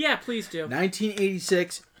it. Yeah, please do.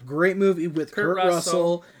 1986, great movie with Kurt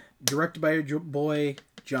Russell, directed by your boy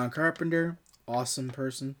John Carpenter, awesome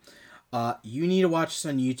person. You need to watch this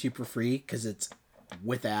on YouTube for free because it's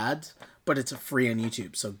with ads, but it's free on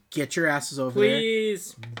YouTube. So get your asses over there.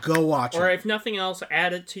 Please. Go watch it. Or if nothing else,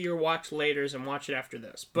 add it to your watch laters and watch it after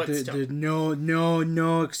this. But still.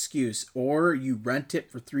 No excuse. Or you rent it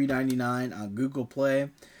for $3.99 on Google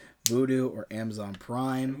Play, Vudu, or Amazon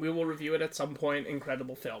Prime. We will review it at some point.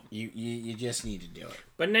 Incredible film. You just need to do it.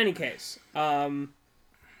 But in any case, yeah,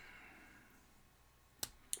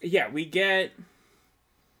 we get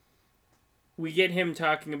him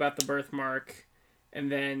talking about the birthmark, and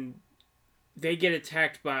then they get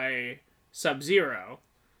attacked by Sub-Zero,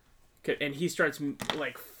 and he starts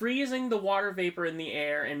like freezing the water vapor in the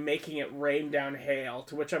air and making it rain down hail,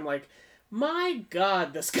 to which I'm like, my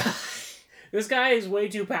God, this guy is way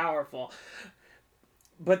too powerful.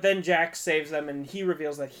 But then Jax saves them, and he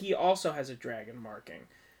reveals that he also has a dragon marking.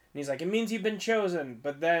 And he's like, it means you've been chosen.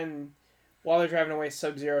 But then, while they're driving away,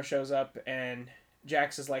 Sub-Zero shows up, and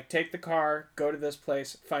Jax is like, take the car, go to this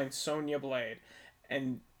place, find Sonya Blade.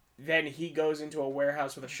 And then he goes into a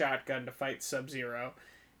warehouse with a shotgun to fight Sub-Zero.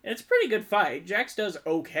 And it's a pretty good fight. Jax does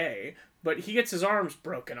okay, but he gets his arms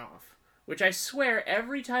broken off. Which I swear,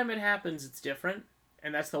 every time it happens, it's different.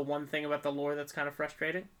 And that's the one thing about the lore that's kind of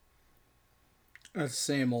frustrating. That's the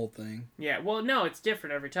same old thing. Yeah, well, no, it's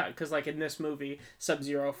different every time. Because, like, in this movie,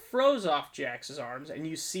 Sub-Zero froze off Jax's arms, and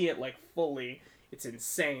you see it, like, fully. It's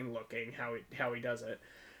insane looking how he does it.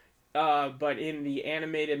 But in the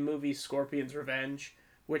animated movie Scorpion's Revenge,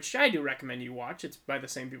 which I do recommend you watch, it's by the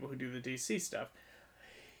same people who do the DC stuff,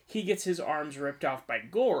 he gets his arms ripped off by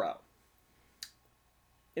Goro.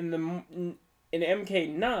 In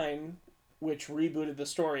MK9, which rebooted the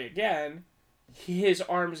story again, his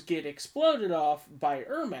arms get exploded off by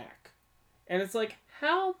Ermac. And it's like,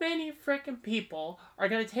 how many frickin' people are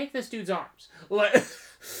going to take this dude's arms? Like,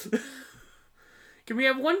 can we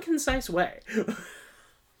have one concise way?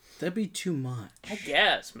 That'd be too much. I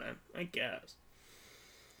guess, man. I guess.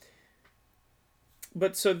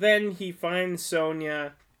 But so then he finds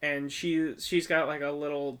Sonya, and she's got like a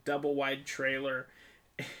little double-wide trailer,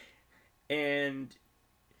 and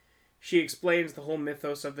she explains the whole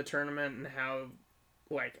mythos of the tournament and how,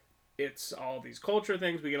 like, it's all these culture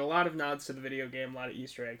things. We get a lot of nods to the video game, a lot of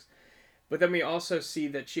Easter eggs. But then we also see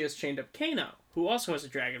that she has chained up Kano, who also has a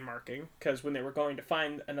dragon marking, because when they were going to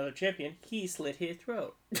find another champion, he slit his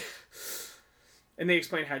throat. And they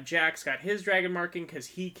explain how Jax got his dragon marking because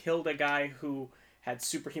he killed a guy who had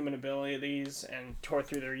superhuman abilities and tore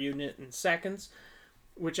through their unit in seconds.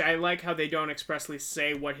 Which I like how they don't expressly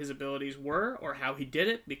say what his abilities were or how he did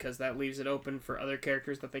it, because that leaves it open for other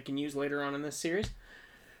characters that they can use later on in this series.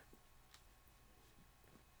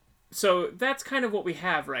 So that's kind of what we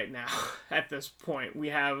have right now at this point. We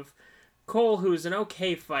have Cole, who's an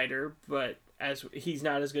okay fighter, but he's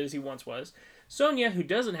not as good as he once was. Sonya, who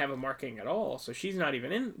doesn't have a marking at all, so she's not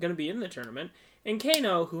even going to be in the tournament. And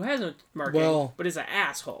Kano, who has a marking, but is an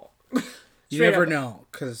asshole. You never know,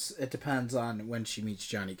 because it depends on when she meets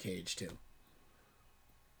Johnny Cage, too.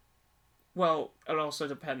 Well, it also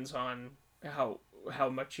depends on how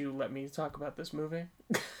much you let me talk about this movie.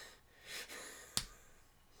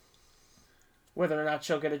 Whether or not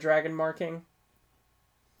she'll get a dragon marking.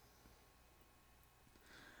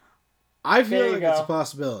 I feel There you like it's a go.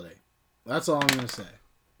 possibility. That's all I'm gonna say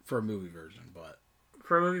for a movie version. But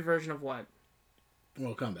For a movie version of what?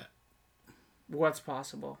 Mortal Kombat. What's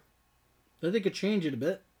possible? They could change it a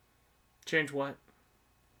bit. Change what?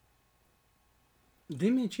 They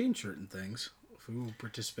may change certain things. Who will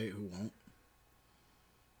participate, who won't.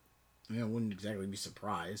 I mean, I wouldn't exactly be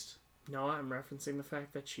surprised. No, I'm referencing the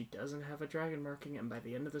fact that she doesn't have a dragon marking, and by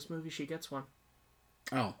the end of this movie, she gets one.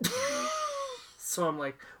 Oh. So I'm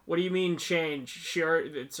like, what do you mean change? Sure,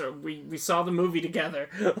 we saw the movie together.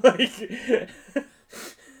 Like,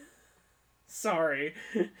 sorry.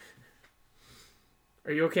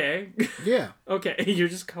 Are you okay? Yeah. Okay, you're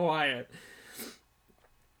just quiet.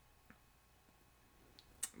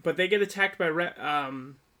 But they get attacked by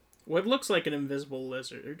what looks like an invisible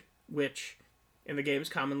lizard, which in the game is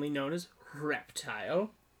commonly known as reptile.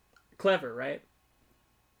 Clever, right?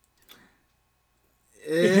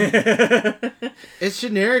 It's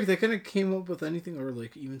generic. They kind of came up with anything or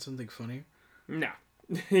like even something funny. No.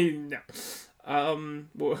 No.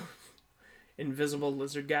 Well, invisible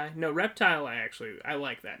lizard guy? No, reptile I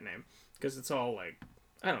like that name. Because it's all like,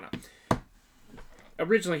 I don't know.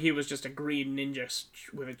 Originally he was just a green ninja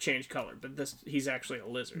with a changed color, but he's actually a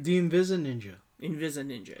lizard. The Invisa Ninja. Invisa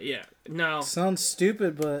Ninja, yeah. No. Sounds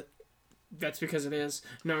stupid, but... That's because it is.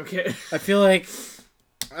 No, I'm kidding. I feel like...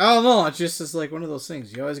 I don't know. It's like one of those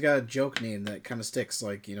things. You always got a joke name that kind of sticks.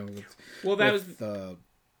 Like, you know, with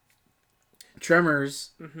Tremors,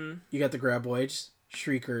 you got the Graboids,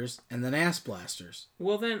 Shriekers, and then Ass Blasters.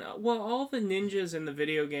 Well, all the ninjas in the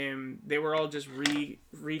video game, they were all just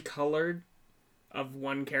recolored of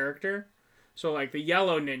one character. So, like, the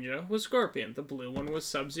yellow ninja was Scorpion, the blue one was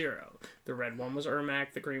Sub-Zero, the red one was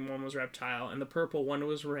Ermac, the green one was Reptile, and the purple one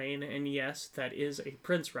was Rain, and yes, that is a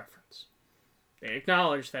Prince reference. They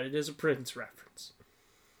acknowledge that it is a Prince reference.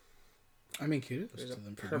 I mean, kudos There's to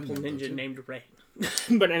them a for purple doing that, ninja named Rain.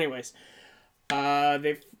 But anyways,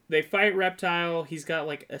 they fight Reptile. He's got,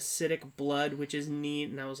 like, acidic blood, which is neat,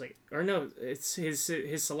 and I was like, or no, it's his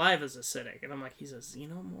saliva's acidic, and I'm like, he's a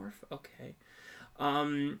xenomorph? Okay.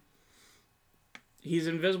 He's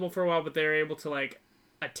invisible for a while, but they're able to, like,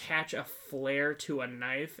 attach a flare to a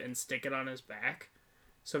knife and stick it on his back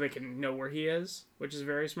so they can know where he is, which is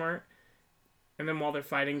very smart. And then while they're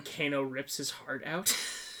fighting, Kano rips his heart out.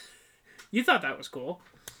 You thought that was cool.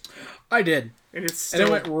 I did. And it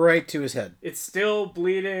went right to his head. It's still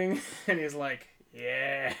bleeding, and he's like,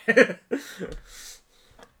 yeah. I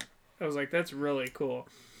was like, that's really cool.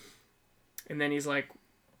 And then he's like,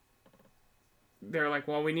 they're like,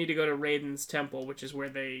 well, we need to go to Raiden's temple, which is where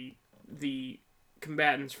the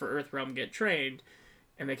combatants for Earthrealm get trained,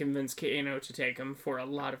 and they convince Kano to take him for a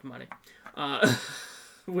lot of money,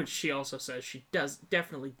 which she also says she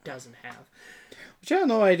definitely doesn't have. Which I don't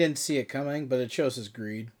know, I didn't see it coming, but it shows his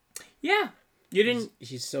greed. Yeah, you didn't.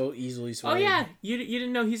 He's so easily swayed. Oh yeah, you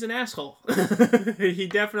didn't know he's an asshole. He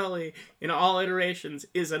definitely, in all iterations,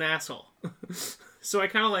 is an asshole. So I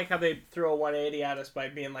kind of like how they threw a 180 at us by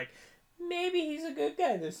being like, maybe he's a good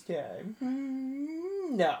guy this time.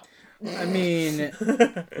 No. I mean,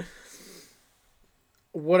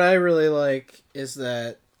 what I really like is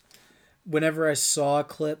that whenever I saw a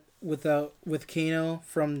clip with Kano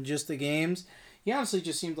from just the games, he honestly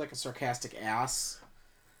just seemed like a sarcastic ass.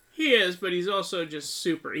 He is, but he's also just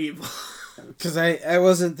super evil. Because I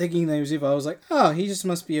wasn't thinking that he was evil. I was like, oh, he just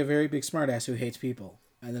must be a very big smartass who hates people.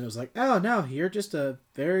 And then it was like, oh, no, you're just a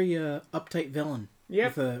very uptight villain.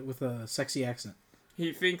 Yep. With a sexy accent.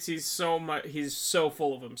 He thinks he's so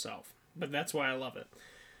full of himself. But that's why I love it.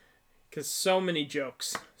 Because so many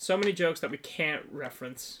jokes that we can't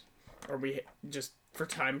reference, or we just for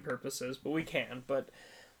time purposes, but we can. But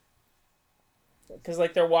because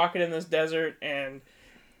like they're walking in this desert and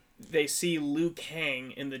they see Liu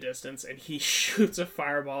Kang in the distance, and he shoots a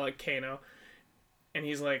fireball at Kano, and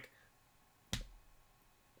he's like,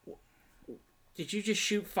 did you just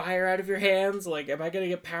shoot fire out of your hands? Like, am I gonna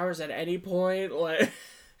get powers at any point? Like,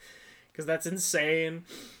 because that's insane.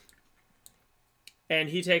 And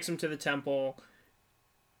he takes him to the temple.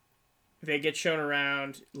 They get shown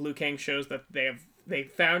around. Liu Kang shows that they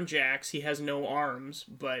found Jax. He has no arms,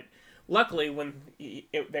 but luckily when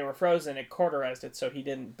they were frozen, it cauterized it so he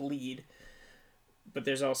didn't bleed. But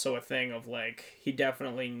there's also a thing of like, he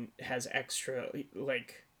definitely has extra,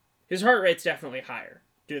 like, his heart rate's definitely higher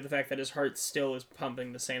due to the fact that his heart still is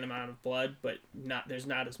pumping the same amount of blood, but there's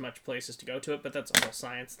not as much places to go to it. But that's a whole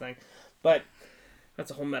science thing. But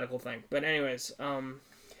that's a whole medical thing. But anyways,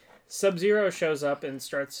 Sub-Zero shows up and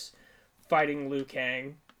starts fighting Liu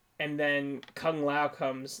Kang. And then Kung Lao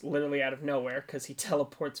comes literally out of nowhere because he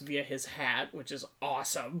teleports via his hat, which is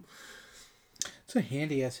awesome. It's a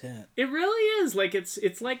handy ass hat. It really is. Like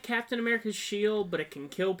it's like Captain America's shield, but it can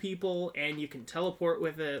kill people and you can teleport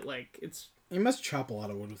with it. Like it's. You must chop a lot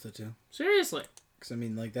of wood with it too. Seriously. Because I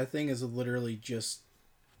mean, like that thing is literally just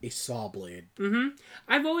a saw blade. Mm-hmm.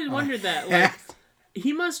 I've always wondered that. Like,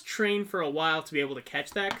 he must train for a while to be able to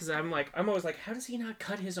catch that. Because I'm always like, how does he not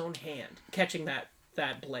cut his own hand catching that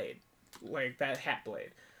blade, like that hat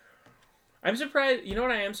blade? I'm surprised. You know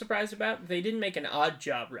what I am surprised about? They didn't make an Odd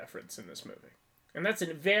Job reference in this movie, and that's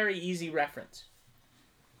a very easy reference.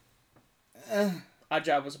 Odd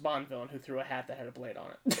Job was a Bond villain who threw a hat that had a blade on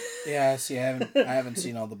it. Yeah, see, I haven't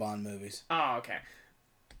seen all the Bond movies. Oh, okay.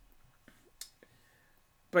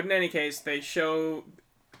 But in any case, they show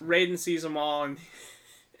Raiden sees them all, and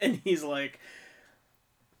he's like,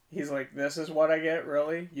 "This is what I get,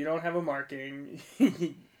 really? You don't have a marking.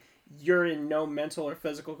 You're in no mental or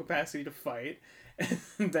physical capacity to fight."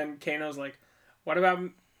 And then Kano's like, "What about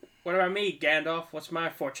me, Gandalf? What's my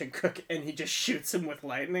fortune cookie?" And he just shoots him with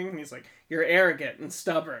lightning. And he's like, "You're arrogant and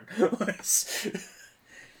stubborn."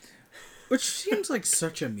 Which seems like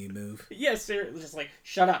such a me move. Yes, just like,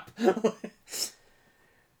 shut up.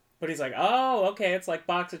 But he's like, oh, okay, it's like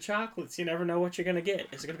box of chocolates. You never know what you're going to get.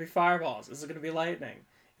 Is it going to be fireballs? Is it going to be lightning?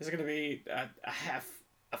 Is it going to be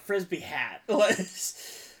a frisbee hat?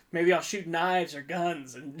 Maybe I'll shoot knives or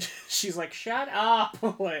guns. And she's like, shut up.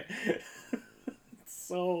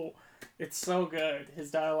 It's so good.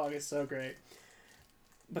 His dialogue is so great.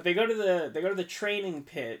 But they go to the training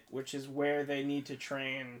pit, which is where they need to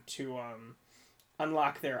train to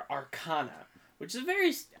unlock their arcana, which is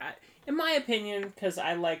very, in my opinion, because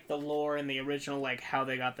I like the lore and the original, like how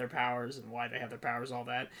they got their powers and why they have their powers, all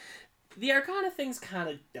that. The arcana thing's kind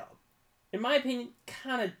of dumb. In my opinion,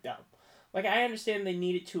 kind of dumb. Like, I understand they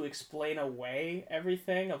needed to explain away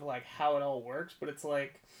everything of like how it all works, but it's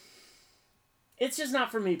like, it's just not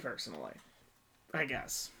for me personally. I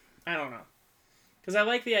guess. I don't know. Because I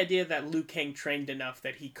like the idea that Liu Kang trained enough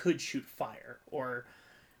that he could shoot fire. Or,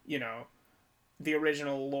 you know, the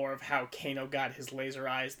original lore of how Kano got his laser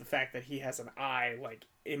eyes. The fact that he has an eye, like,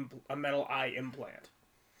 a metal eye implant.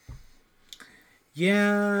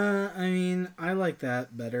 Yeah, I mean, I like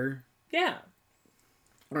that better. Yeah.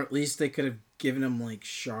 Or at least they could have given him, like,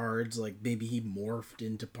 shards. Like, maybe he morphed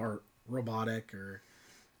into part robotic or...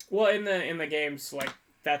 Well, in the games, like,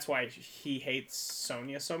 that's why he hates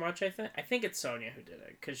Sonya so much, I think it's Sonya who did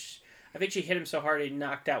it. Because I think she hit him so hard he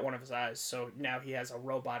knocked out one of his eyes. So now he has a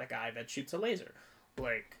robotic eye that shoots a laser.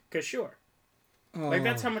 Like, because sure. Oh. Like,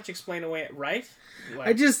 that's how much explain away, right?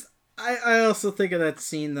 Like, I also think of that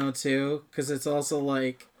scene, though, too. Because it's also,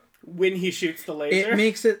 like... when he shoots the laser? It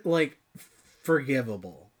makes it, like,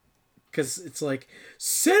 forgivable. Because it's like,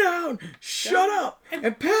 sit down, shut up,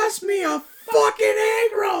 and pass me a fucking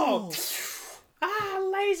egg roll! Ah,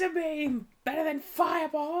 laser beam! Better than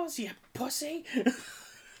fireballs, you pussy!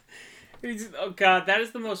 Oh god, that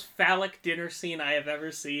is the most phallic dinner scene I have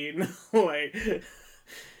ever seen. Like,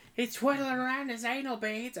 he's twiddling around his anal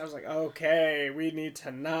beads. I was like, okay, we need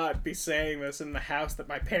to not be saying this in the house that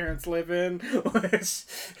my parents live in.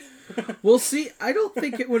 Well, see, I don't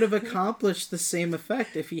think it would have accomplished the same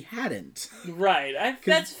effect if he hadn't. Right,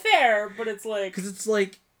 that's fair, but it's like... Because it's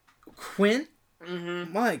like, Quint,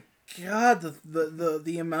 my god,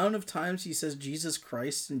 the amount of times he says Jesus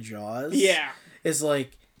Christ in Jaws is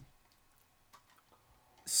like,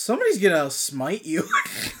 somebody's gonna smite you.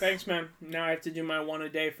 Thanks, man. Now I have to do my one a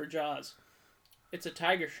day for Jaws. It's a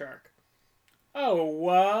tiger shark. Oh,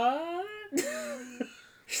 what?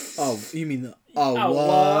 Oh, you mean the... Oh,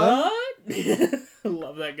 what? I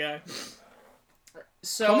love that guy.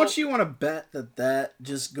 So, how much do you want to bet that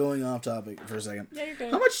just going off topic for a second? Yeah, you're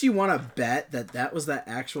good. How much do you want to bet that was that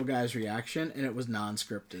actual guy's reaction and it was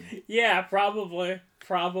non-scripted? Yeah, probably.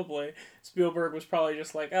 Spielberg was probably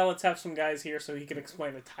just like, oh, let's have some guys here so he can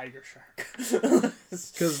explain a tiger shark.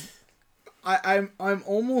 Because I'm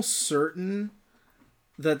almost certain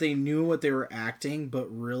that they knew what they were acting, but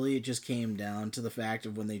really it just came down to the fact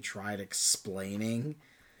of when they tried explaining.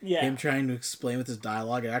 Yeah. Him trying to explain with his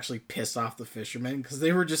dialogue, it actually pissed off the fishermen because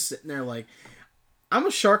they were just sitting there like, I'm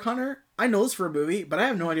a shark hunter. I know this for a movie, but I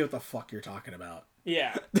have no idea what the fuck you're talking about.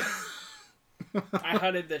 Yeah. I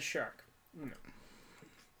hunted this shark.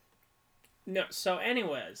 No. So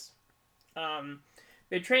anyways,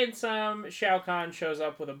 they train some. Shao Kahn shows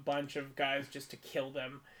up with a bunch of guys just to kill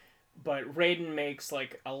them. But Raiden makes,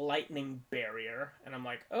 like, a lightning barrier. And I'm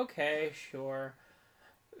like, okay, sure.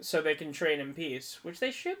 So they can train in peace. Which they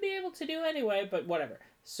should be able to do anyway, but whatever.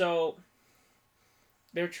 So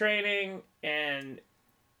they're training, and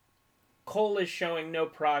Cole is showing no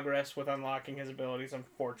progress with unlocking his abilities,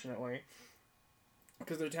 unfortunately.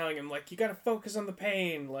 because they're telling him, like, you gotta focus on the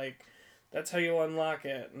pain, like, that's how you'll unlock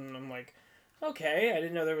it. And I'm like, okay, I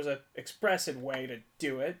didn't know there was a expressive way to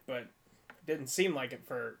do it, but it didn't seem like it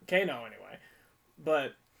for Kano anyway.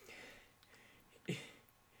 But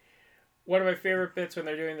one of my favorite bits when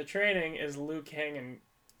they're doing the training is Liu Kang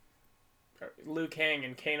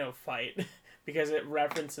and Kano fight because it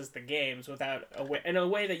references the games in a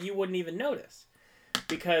way that you wouldn't even notice.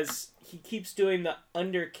 Because he keeps doing the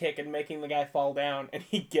underkick and making the guy fall down, and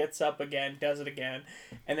he gets up again, does it again,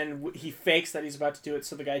 and then he fakes that he's about to do it,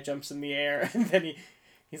 so the guy jumps in the air, and then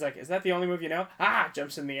he's like, is that the only move you know?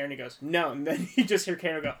 Jumps in the air, and he goes, no, and then you just hear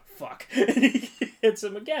Kano go, fuck, and he hits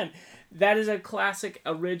him again. That is a classic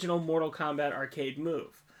original Mortal Kombat arcade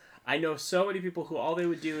move. I know so many people who all they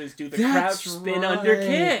would do is do the crouch spin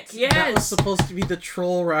underkick. Yes! That was supposed to be the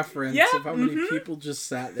troll reference of how many people just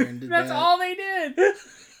sat there and did that. That's all they did.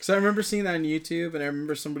 Because I remember seeing that on YouTube, and I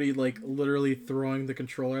remember somebody, like, literally throwing the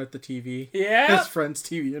controller at the TV. Yeah. His friend's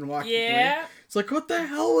TV and walking away. It's like, what the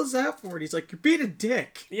hell was that for? And he's like, you're being a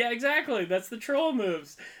dick. Yeah, exactly. That's the troll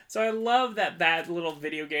moves. So I love that little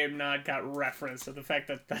video game nod got referenced to the fact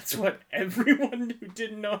that that's what everyone who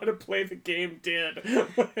didn't know how to play the game did.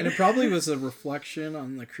 And it probably was a reflection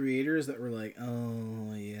on the creators that were like,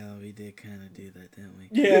 oh, yeah, we did kind of do that, didn't we?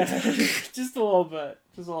 Yeah, just a little bit.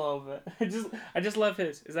 Just a little bit. I just love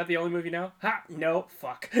his. Is that the only move you know? Ha! No,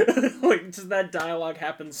 fuck. Like, just that dialogue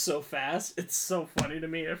happens so fast. It's so funny to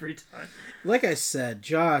me every time. Like I said,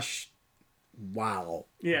 Josh, wow.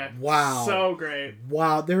 Yeah. Wow. So great.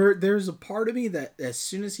 Wow. There's a part of me that as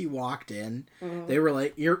soon as he walked in, they were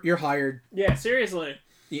like, you're hired. Yeah, seriously.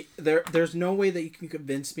 There's no way that you can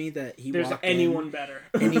convince me that there's walked anyone in better.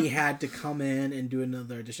 and he had to come in and do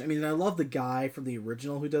another audition. I mean, I love the guy from the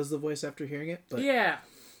original who does the voice after hearing it, but yeah.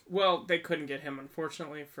 Well, they couldn't get him,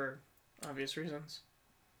 unfortunately, for obvious reasons.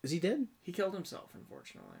 Is he dead? He killed himself,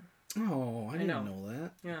 unfortunately. Oh, I didn't know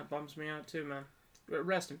that. Yeah, it bums me out too, man.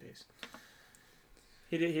 Rest in peace.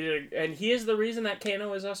 He did, and he is the reason that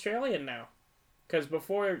Kano is Australian now. Because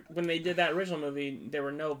before, when they did that original movie, there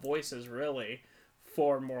were no voices, really,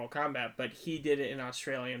 for Mortal Kombat, but he did it in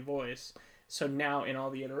Australian voice. So now, in all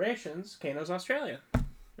the iterations, Kano's Australian. And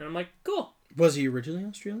I'm like, cool. Was he originally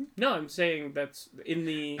Australian? No, I'm saying that's in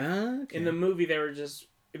the in the movie, they were just,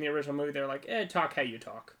 in the original movie, they were like, talk how you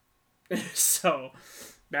talk. So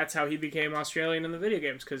that's how he became Australian in the video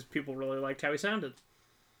games, because people really liked how he sounded.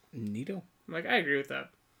 Neato. I'm like, I agree with that.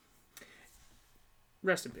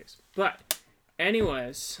 Rest in peace. But,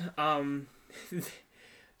 anyways,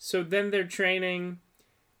 so then they're training,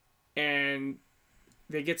 and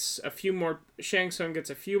they get a few more, Shang Tsung gets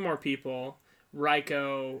a few more people.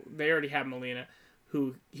 Raiko, they already have Melina,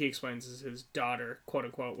 who he explains is his daughter, quote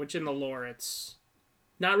unquote, which in the lore it's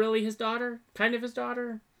not really his daughter, kind of his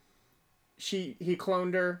daughter. He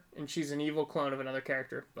cloned her, and she's an evil clone of another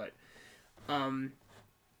character, but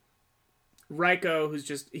Raiko, he's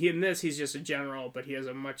just a general, but he has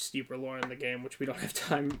a much steeper lore in the game, which we don't have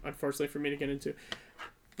time, unfortunately, for me to get into.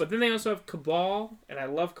 But then they also have Cabal, and I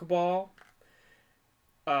love Cabal.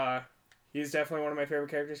 He's definitely one of my favorite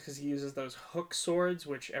characters because he uses those hook swords,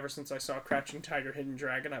 which ever since I saw Crouching Tiger, Hidden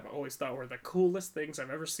Dragon, I've always thought were the coolest things I've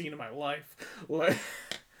ever seen in my life.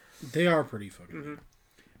 They are pretty fucking mm-hmm.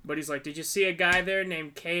 But he's like, did you see a guy there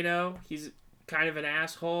named Kano? He's kind of an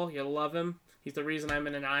asshole. You love him. He's the reason I'm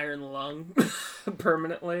in an iron lung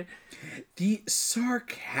permanently. The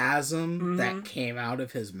sarcasm that came out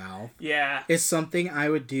of his mouth is something I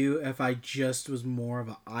would do if I just was more of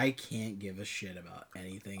a I can't give a shit about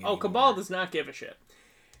anything anymore. Cabal does not give a shit.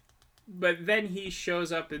 But then he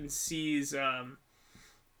shows up and sees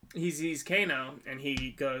he sees Kano, and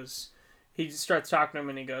he starts talking to him,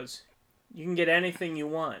 and he goes, you can get anything you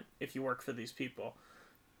want if you work for these people.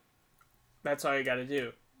 That's all you gotta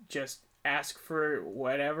do. Just ask for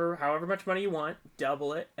however much money you want,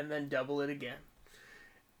 double it, and then double it again.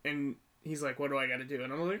 And he's like, what do I gotta do?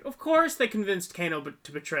 And I'm like, of course they convinced Kano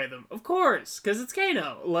to betray them. Of course, because it's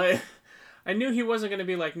Kano. Like, I knew he wasn't gonna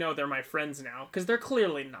be like, no, they're my friends now, because they're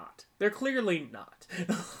clearly not.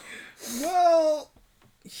 Well,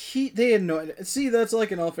 they had no... See, that's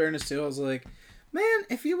like, in all fairness, too, I was like, man,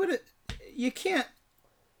 if you would have... You can't...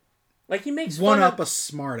 Like, he makes one up a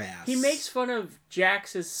smart ass. He makes fun of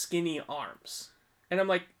Jax's skinny arms. And I'm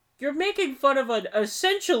like, you're making fun of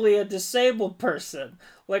essentially a disabled person.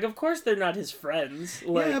 Like, of course they're not his friends.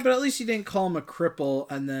 Like, yeah, but at least he didn't call him a cripple,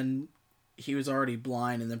 and then he was already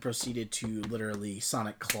blind, and then proceeded to literally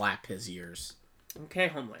sonic clap his ears. Okay,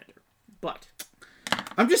 Homelander. But...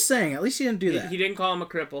 I'm just saying, at least he didn't do that. He didn't call him a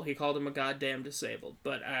cripple. He called him a goddamn disabled.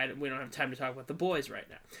 But we don't have time to talk about the boys right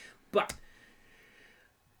now. But...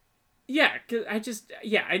 Yeah, cause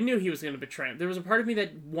I knew he was going to betray him. There was a part of me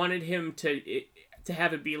that wanted him to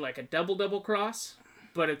have it be like a double cross,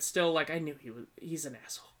 but it's still like he's an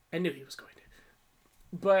asshole. I knew he was going to.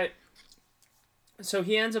 But so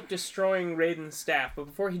he ends up destroying Raiden's staff, but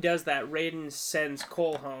before he does that, Raiden sends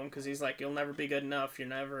Cole home because he's like, "You'll never be good enough. You'll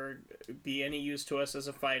never be any use to us as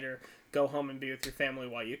a fighter. Go home and be with your family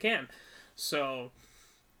while you can." So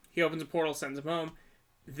he opens a portal, sends him home.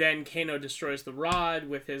 Then Kano destroys the rod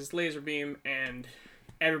with his laser beam, and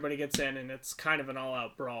everybody gets in, and it's kind of an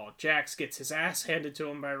all-out brawl. Jax gets his ass handed to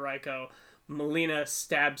him by Raiko. Melina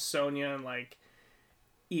stabs Sonya and, like,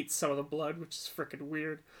 eats some of the blood, which is freaking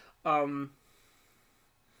weird.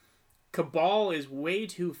 Cabal is way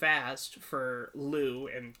too fast for Liu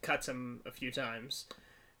and cuts him a few times.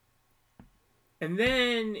 And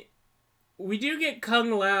then we do get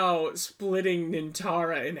Kung Lao splitting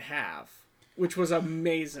Nintara in half, which was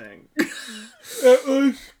amazing.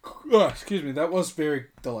 Excuse me, that was very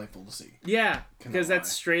delightful to see. Yeah, because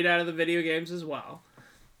that's straight out of the video games as well.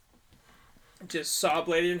 Just saw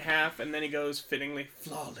bladed in half, and then he goes fittingly,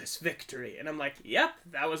 "Flawless victory." And I'm like, yep,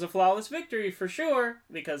 that was a flawless victory for sure,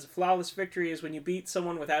 because a flawless victory is when you beat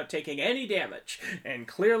someone without taking any damage. And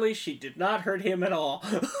clearly she did not hurt him at all.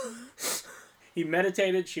 He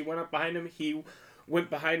meditated, she went up behind him, he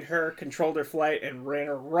went behind her, controlled her flight, and ran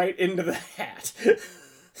her right into the hat. It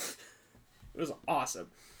was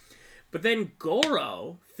awesome. But then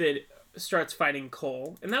Goro starts fighting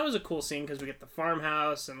Cole, and that was a cool scene because we get the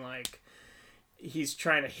farmhouse, and like he's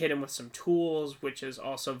trying to hit him with some tools, which is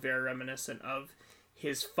also very reminiscent of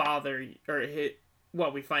his father, or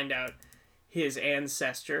we find out his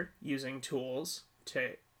ancestor using tools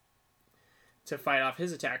to fight off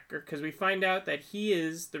his attacker, because we find out that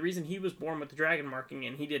the reason he was born with the dragon marking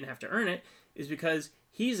and he didn't have to earn it is because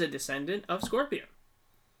he's a descendant of Scorpion.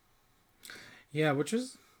 Yeah, which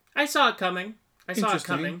is... I saw it coming.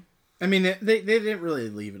 I mean, they didn't really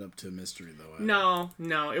leave it up to a mystery, though.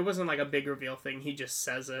 No, it wasn't like a big reveal thing. He just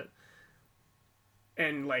says it.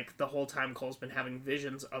 And, like, the whole time Cole's been having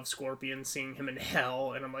visions of Scorpion, seeing him in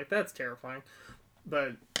hell, and I'm like, that's terrifying.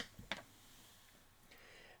 But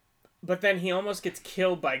then he almost gets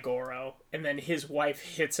killed by Goro, and then his wife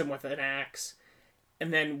hits him with an axe.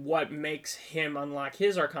 And then what makes him unlock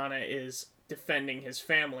his Arcana is defending his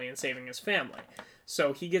family and saving his family.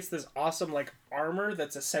 So he gets this awesome, like, armor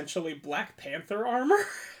that's essentially Black Panther armor.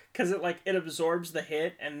 Because it absorbs the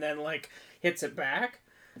hit and then, like, hits it back.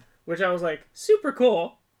 Which I was like, super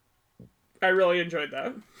cool. I really enjoyed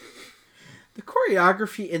that. The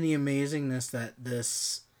choreography and the amazingness that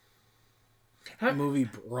this movie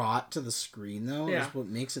brought to the screen, though, is what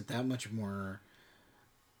makes it that much more...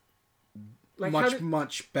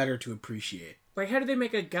 much better to appreciate. Like, how did they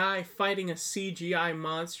make a guy fighting a CGI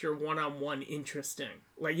monster one-on-one interesting?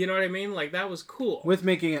 Like, you know what I mean? Like, that was cool. With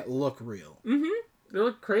making it look real. Mm-hmm. They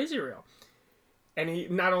look crazy real. And he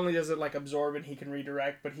not only does it, like, absorb and he can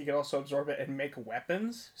redirect, but he can also absorb it and make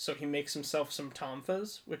weapons. So he makes himself some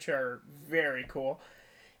tonfas, which are very cool.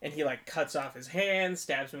 And he, like, cuts off his hand,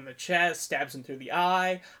 stabs him in the chest, stabs him through the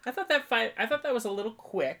eye. I thought that was a little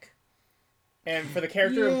quick. And for the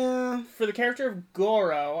character of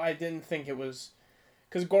Goro, I didn't think it was...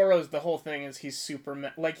 Because Goro's, the whole thing is he's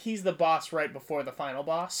super... he's the boss right before the final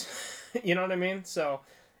boss. You know what I mean? So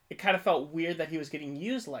it kind of felt weird that he was getting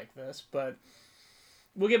used like this, but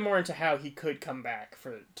we'll get more into how he could come back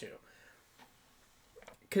for it, too.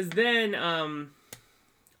 Because then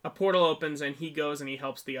a portal opens, and he goes and he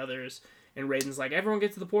helps the others, and Raiden's like, everyone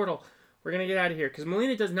get to the portal. We're going to get out of here. Because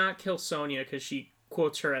Melina does not kill Sonya, because she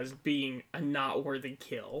quotes her as being a not worthy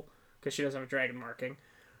kill because she doesn't have a dragon marking.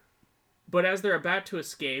 But as they're about to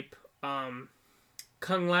escape, Kung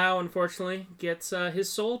Lao unfortunately gets his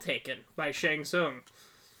soul taken by Shang Tsung.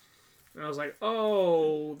 And I was like,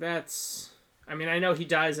 oh, that's... I mean, I know he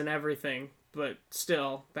dies in everything, but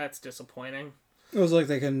still, that's disappointing. It was like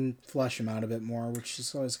they can flesh him out a bit more, which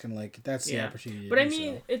is always kind of like, that's the opportunity to do. But I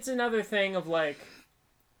mean, it's another thing of like,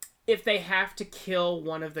 if they have to kill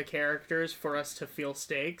one of the characters for us to feel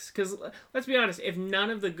stakes, because let's be honest, if none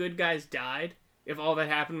of the good guys died, if all that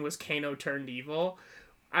happened was Kano turned evil,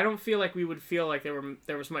 I don't feel like we would feel like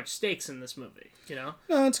there was much stakes in this movie, you know?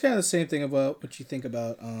 No, it's kind of the same thing about what you think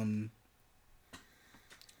about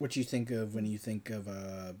what you think of when you think of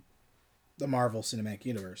the Marvel Cinematic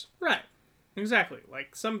Universe. Right. Exactly.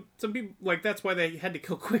 Like some people, like that's why they had to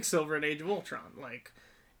kill Quicksilver in Age of Ultron. Like,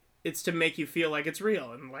 it's to make you feel like it's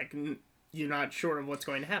real and like you're not sure of what's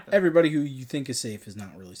going to happen. Everybody who you think is safe is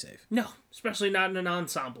not really safe. No, especially not in an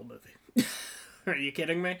ensemble movie. Are you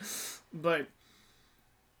kidding me? But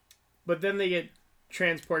then they get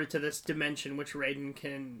transported to this dimension which Raiden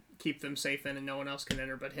can keep them safe in and no one else can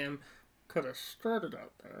enter but him. Could have started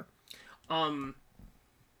out there.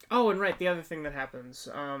 Oh, and right, the other thing that happens.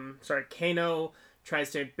 Kano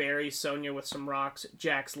tries to bury Sonya with some rocks.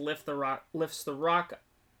 Jax lifts the rock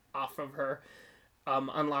off of her.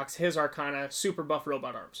 Unlocks his Arcana, super buff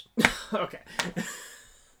robot arms. Okay.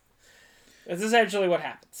 That's essentially what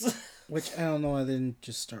happens. Which, I don't know why they didn't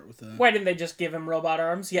just start with that. Why didn't they just give him robot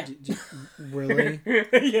arms? Yeah. Really?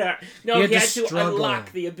 Yeah. No, he had to struggle.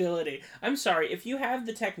 unlock the ability. I'm sorry, if you have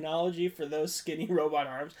the technology for those skinny robot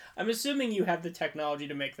arms, I'm assuming you have the technology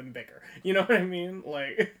to make them bigger. You know what I mean?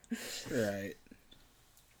 Like... Right.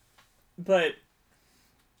 But...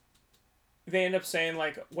 they end up saying,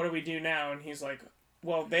 like, what do we do now? And he's like,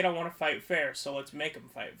 well, they don't want to fight fair, so let's make them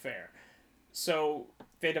fight fair. So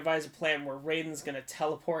they devise a plan where Raiden's going to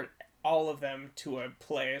teleport all of them to a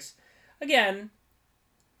place. Again,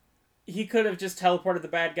 he could have just teleported the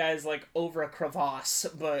bad guys, like, over a crevasse,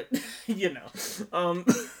 but, you know.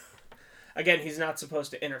 Again, he's not supposed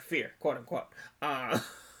to interfere, quote unquote.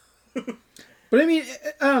 But I mean,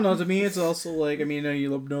 I don't know, to me it's also like, I mean, I know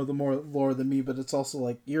you know the more lore than me, but it's also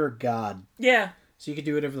like, you're a god. Yeah. So you can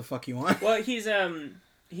do whatever the fuck you want. Well, he's,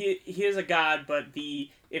 he is a god, but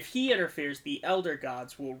if he interferes, the elder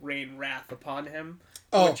gods will rain wrath upon him.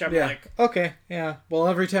 Oh, which I'm yeah. like... Okay, yeah. Well,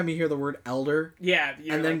 every time you hear the word elder... Yeah.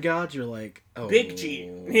 And then god, you're like, oh. Big G.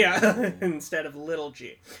 Yeah. Instead of little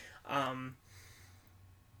g.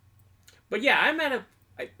 But yeah, I'm at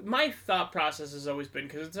my thought process has always been,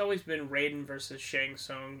 because it's always been Raiden versus Shang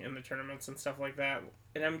Tsung in the tournaments and stuff like that,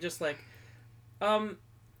 and I'm just like, I'm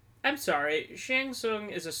sorry, Shang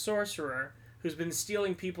Tsung is a sorcerer who's been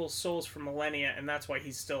stealing people's souls for millennia, and that's why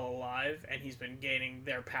he's still alive, and he's been gaining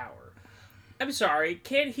their power. I'm sorry,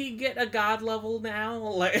 can he get a god level now?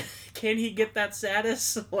 Like, can he get that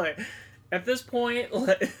status? Like, at this point,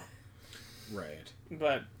 like... Right.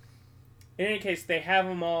 But... in any case, they have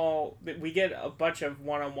them all... we get a bunch of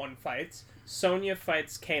one-on-one fights. Sonya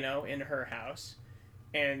fights Kano in her house.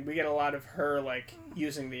 And we get a lot of her, like,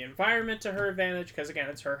 using the environment to her advantage. Because, again,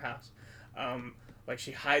 it's her house. Like,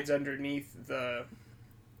 she hides underneath the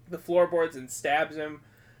floorboards and stabs him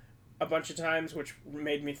a bunch of times. Which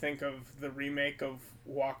made me think of the remake of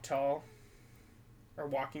Walk Tall. Or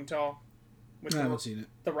Walking Tall. I haven't seen it.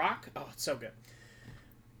 The Rock? Oh, it's so good.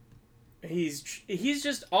 He's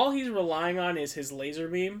just, all he's relying on is his laser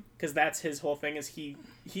beam, because that's his whole thing, is he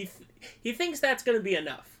thinks that's going to be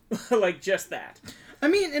enough. Like, just that. I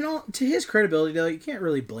mean, to his credibility, though, you can't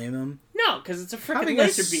really blame him. No, because it's a freaking Having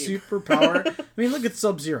laser a beam. superpower. I mean, look at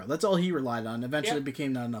Sub-Zero. That's all he relied on. Eventually it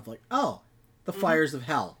became not enough. Like, oh, the fires of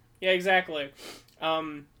hell. Yeah, exactly.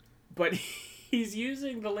 But he's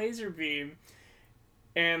using the laser beam,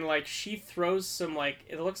 and, like, she throws some, like,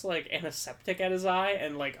 it looks like antiseptic at his eye,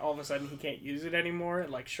 and, like, all of a sudden he can't use it anymore. It,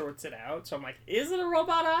 like, shorts it out. So I'm like, is it a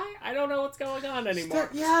robot eye? I don't know what's going on anymore.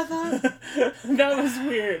 That was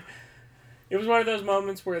weird. It was one of those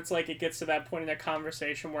moments where it's like, it gets to that point in a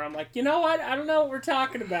conversation where I'm like, you know what? I don't know what we're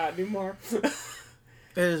talking about anymore. It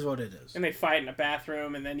is what it is. And they fight in a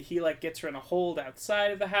bathroom, and then he, like, gets her in a hold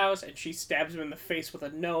outside of the house, and she stabs him in the face with a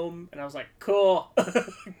gnome, and I was like, cool.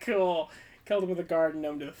 Cool. Killed him with a garden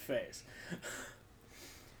gnome to the face.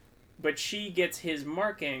 But she gets his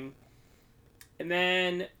marking, and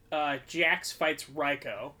then Jax fights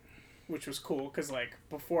Raiko, which was cool, because, like,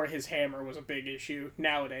 before his hammer was a big issue,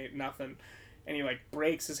 now it ain't nothing. And he, like,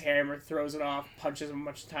 breaks his hammer, throws it off, punches him a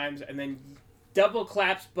bunch of times, and then double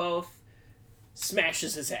claps both,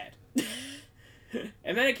 smashes his head.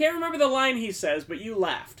 And then I can't remember the line he says, but you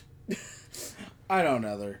laughed. I don't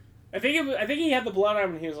know. I think he had the blood on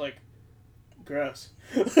him, and he was like, gross.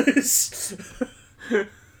 It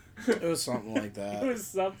was something like that. It was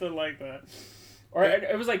something like that. Or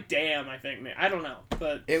it was like, damn, I think. Man. I don't know.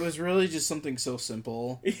 But it was really just something so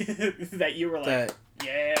simple. that you were like, that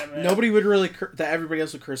yeah, man. Nobody would really... that everybody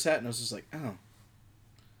else would curse at, and I was just like, oh.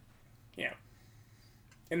 Yeah.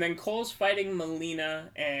 And then Cole's fighting Melina,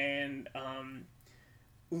 and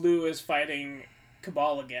Lou is fighting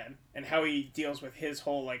Cabal again. And how he deals with his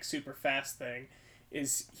whole, like, super fast thing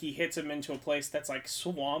is he hits him into a place that's like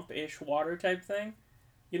swamp-ish water type thing.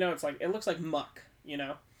 You know, it's like, it looks like muck, you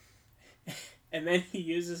know? And then he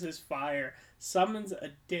uses his fire, summons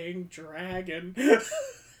a dang dragon,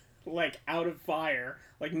 like, out of fire,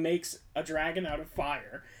 like, makes a dragon out of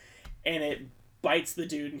fire, and it bites the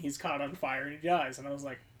dude, and he's caught on fire, and he dies. And I was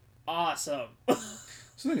like, awesome.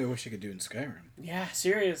 Something I wish I could do in Skyrim. Yeah,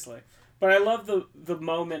 seriously. But I love the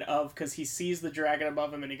moment of, because he sees the dragon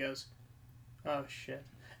above him, and he goes, oh, shit.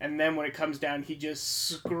 And then when it comes down, he just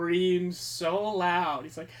screams so loud.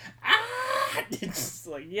 He's like, ah! that? It's just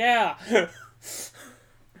like, yeah.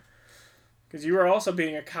 Because you were also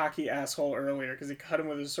being a cocky asshole earlier because he cut him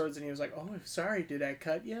with his swords and he was like, oh, I'm sorry, did I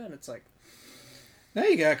cut you? And it's like... Now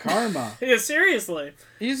you got karma. Yeah, seriously.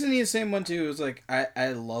 Isn't he the same one too? It was like,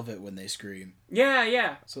 I love it when they scream. Yeah,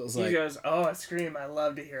 yeah. So it was he like... goes, oh, I scream. I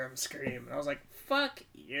love to hear him scream. And I was like, fuck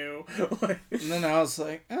you. And then I was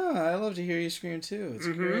like, oh, I love to hear you scream too. It's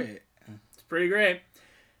great. It's pretty great.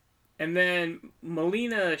 And then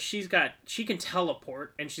Melina, she can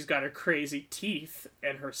teleport, and she's got her crazy teeth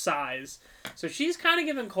and her size. So she's kind of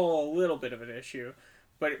giving Cole a little bit of an issue.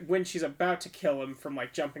 But when she's about to kill him from,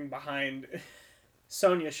 like, jumping behind...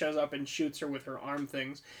 Sonya shows up and shoots her with her arm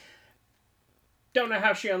things. Don't know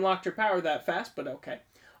how she unlocked her power that fast, but okay.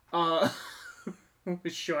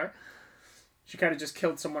 Sure. She kind of just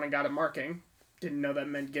killed someone and got a marking. Didn't know that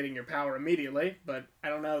meant getting your power immediately, but I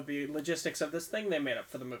don't know the logistics of this thing they made up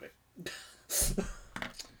for the movie.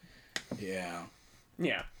 Yeah.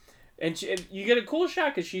 Yeah. And you get a cool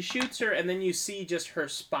shot because she shoots her and then you see just her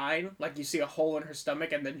spine. Like you see a hole in her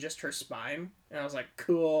stomach and then just her spine. And I was like,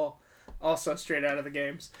 cool. Also straight out of the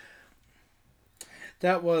games.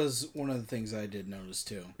 That was one of the things I did notice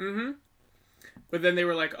too. Mm-hmm. But then they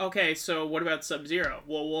were like, okay, so what about Sub-Zero?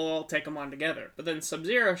 Well, we'll all take them on together. But then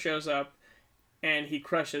Sub-Zero shows up and he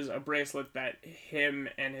crushes a bracelet that him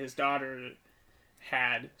and his daughter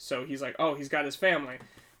had. So he's like, oh, he's got his family.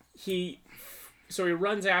 So he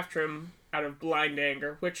runs after him out of blind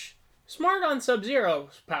anger, which, smart on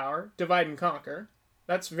Sub-Zero's power, divide and conquer.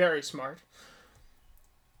 That's very smart.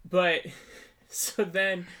 But, so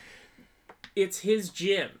then, it's his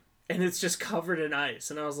gym, and it's just covered in ice.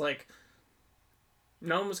 And I was like,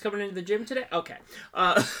 no one was coming into the gym today? Okay.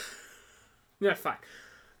 Yeah, fine.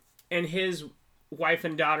 And his wife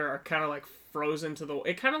and daughter are kind of like frozen to the...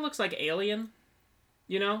 It kind of looks like Alien,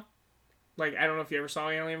 you know? Like, I don't know if you ever saw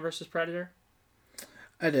Alien versus Predator.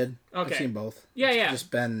 I did. Okay. I've seen both. Yeah, it's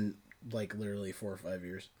just been, like, literally 4 or 5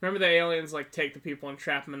 years. Remember the aliens, like, take the people and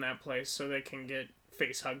trap them in that place so they can get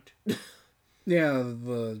face hugged? Yeah,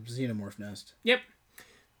 the xenomorph nest. Yep.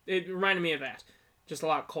 It reminded me of that. Just a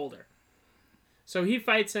lot colder. So he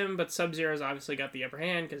fights him, but Sub-Zero's obviously got the upper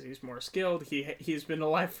hand because he's more skilled. He's been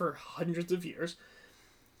alive for hundreds of years.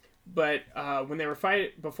 But when they were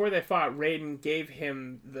before they fought, Raiden gave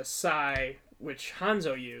him the Sai, which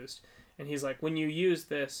Hanzo used. And he's like, when you use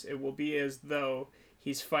this, it will be as though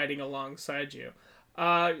he's fighting alongside you.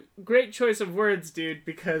 Great choice of words, dude,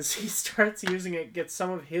 because he starts using it, gets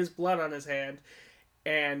some of his blood on his hand,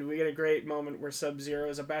 and we get a great moment where Sub-Zero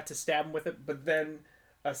is about to stab him with it, but then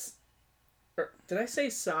did I say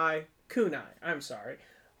Sai? Kunai. I'm sorry.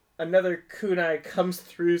 Another kunai comes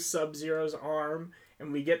through Sub-Zero's arm,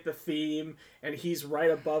 and we get the theme, and he's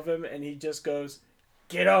right above him, and he just goes,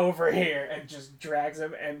 get over here, and just drags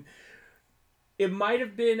him, and it might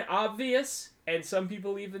have been obvious, and some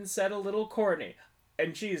people even said a little corny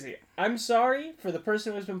and cheesy. I'm sorry for the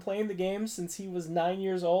person who's been playing the game since he was 9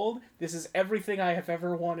 years old. This is everything I have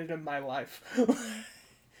ever wanted in my life.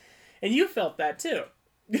 And you felt that too.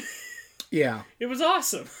 Yeah. It was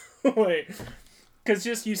awesome. Because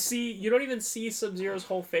just you don't even see Sub-Zero's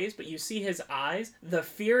whole face, but you see his eyes. The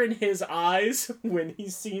fear in his eyes when he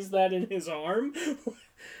sees that in his arm.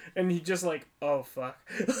 And he just like, oh fuck.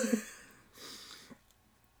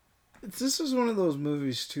 This is one of those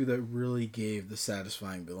movies, too, that really gave the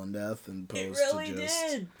satisfying villain death and opposed it really to just...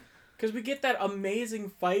 did. Because we get that amazing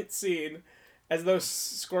fight scene as though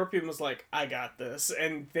Scorpion was like, I got this.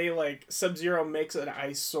 And they, like, Sub-Zero makes an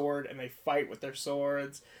ice sword and they fight with their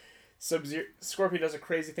swords. Scorpion does a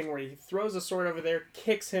crazy thing where he throws a sword over there,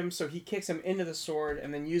 kicks him, so he kicks him into the sword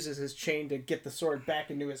and then uses his chain to get the sword back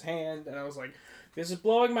into his hand. And I was like, this is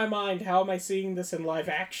blowing my mind. How am I seeing this in live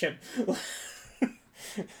action?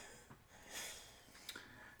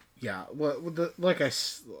 Yeah, well, like I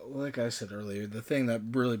said earlier, the thing that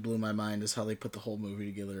really blew my mind is how they put the whole movie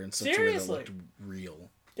together in such a way that looked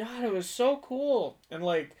real. God, it was so cool. And,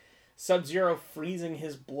 like, Sub-Zero freezing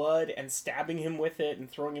his blood and stabbing him with it and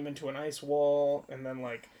throwing him into an ice wall. And then,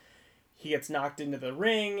 like, he gets knocked into the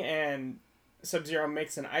ring and Sub-Zero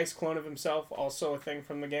makes an ice clone of himself, also a thing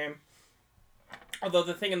from the game. Although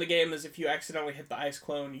the thing in the game is if you accidentally hit the ice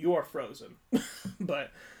clone, you're frozen.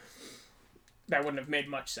 But that wouldn't have made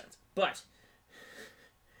much sense. But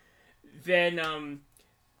then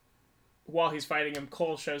while he's fighting him,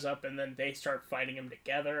 Cole shows up and then they start fighting him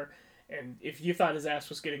together. And if you thought his ass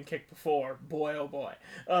was getting kicked before, boy oh boy.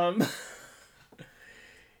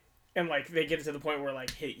 And like they get to the point where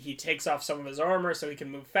like he takes off some of his armor so he can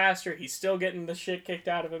move faster. He's still getting the shit kicked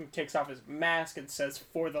out of him. Takes off his mask and says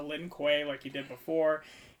for the Lin Kuei like he did before.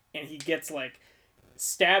 And he gets like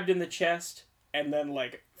stabbed in the chest and then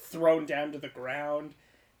like thrown down to the ground,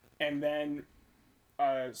 and then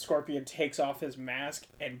Scorpion takes off his mask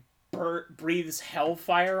and breathes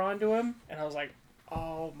hellfire onto him, and I was like,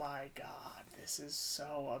 oh my god, this is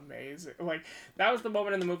so amazing. Like, that was the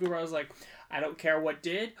moment in the movie where I was like, I don't care what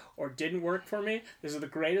did or didn't work for me, this is the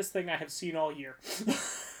greatest thing I have seen all year.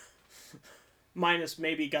 Minus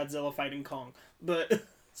maybe Godzilla fighting Kong, but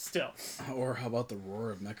still. Or how about the roar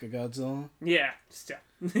of Mechagodzilla? Yeah, still.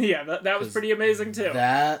 Yeah, that was pretty amazing too.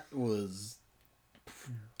 That was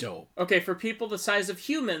dope. Okay, for people the size of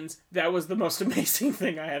humans, that was the most amazing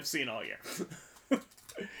thing I have seen all year.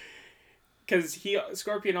 Because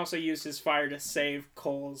Scorpion also used his fire to save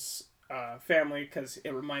Cole's family, because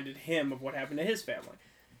it reminded him of what happened to his family.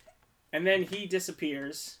 And then he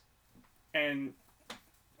disappears, and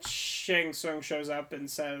Shang Tsung shows up and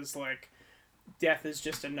says, like, death is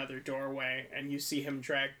just another doorway, and you see him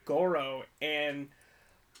drag Goro and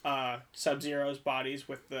Sub-Zero's bodies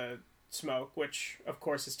with the smoke, which of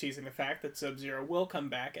course is teasing the fact that Sub-Zero will come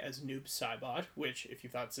back as Noob Saibot, which, if you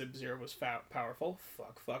thought Sub-Zero was powerful,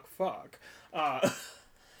 fuck.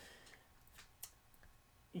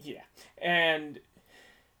 Yeah. And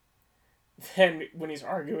then when he's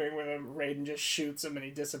arguing with him, Raiden just shoots him and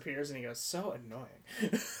he disappears, and he goes, so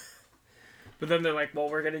annoying. But then they're like, well,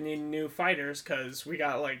 we're gonna need new fighters because we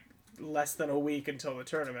got like less than a week until the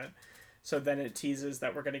tournament. So then it teases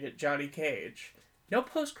that we're gonna get Johnny Cage. No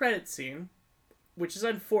post-credit scene, which is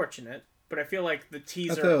unfortunate, but I feel like the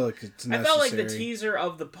teaser... I feel like it's necessary. I felt like the teaser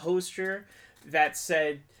of the poster that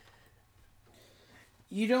said...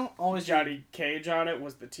 You don't always... Johnny Cage on it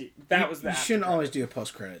was that was the... You shouldn't always do a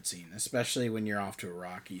post-credit scene, especially when you're off to a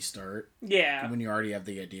rocky start. Yeah. When you already have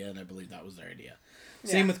the idea, and I believe that was their idea.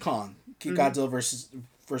 Same with Kong. Godzilla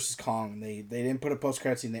versus Kong. They didn't put a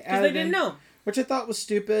post-credit scene. They added they didn't know. Which I thought was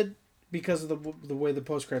stupid because of the way the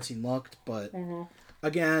post-credit scene looked, but...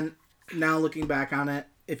 Again, now looking back on it,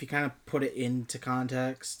 if you kind of put it into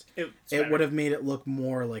context, it would have made it look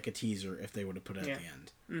more like a teaser if they would have put it at the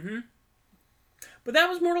end. Mm-hmm. But that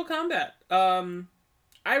was Mortal Kombat.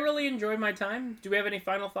 I really enjoyed my time. Do we have any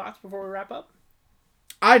final thoughts before we wrap up?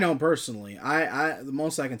 I know personally. The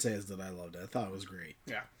most I can say is that I loved it. I thought it was great.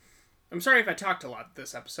 Yeah. I'm sorry if I talked a lot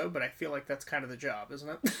this episode, but I feel like that's kind of the job, isn't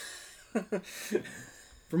it?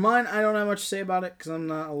 For mine, I don't have much to say about it because I'm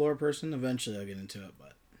not a lore person. Eventually, I'll get into it,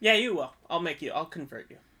 but yeah, you will. I'll convert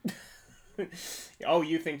you. Oh,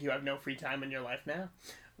 you think you have no free time in your life now?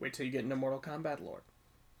 Wait till you get into Mortal Kombat lore.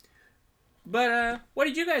 But what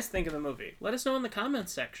did you guys think of the movie? Let us know in the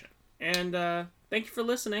comments section. And thank you for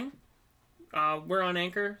listening. We're on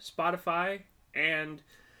Anchor, Spotify, and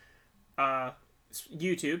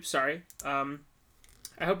YouTube. Sorry. I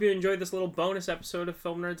hope you enjoyed this little bonus episode of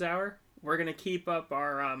Film Nerds Hour. We're going to keep up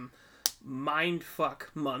our Mindfuck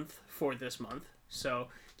month for this month, so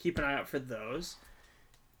keep an eye out for those.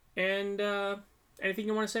 And anything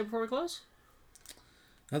you want to say before we close?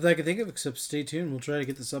 Not that I can think of, except stay tuned. We'll try to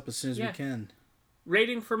get this up as soon as we can.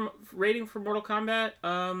 Rating for Mortal Kombat,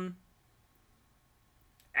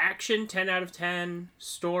 action 10 out of 10,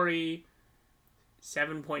 story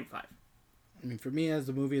 7.5. I mean, for me, as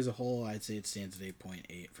the movie as a whole, I'd say it stands at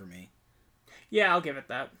 8.8 for me. Yeah, I'll give it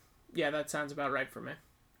that. Yeah, that sounds about right for me.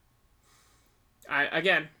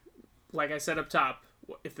 Again, like I said up top,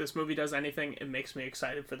 if this movie does anything, it makes me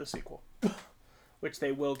excited for the sequel. Which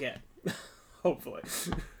they will get. Hopefully.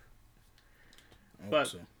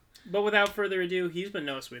 But without further ado, he's been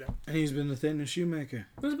Noah Sweeto. And he's been Nathaniel Shoemaker.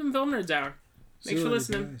 This has been Film Nerds Hour. Thanks for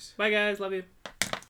listening. Guys. Bye, guys. Love you.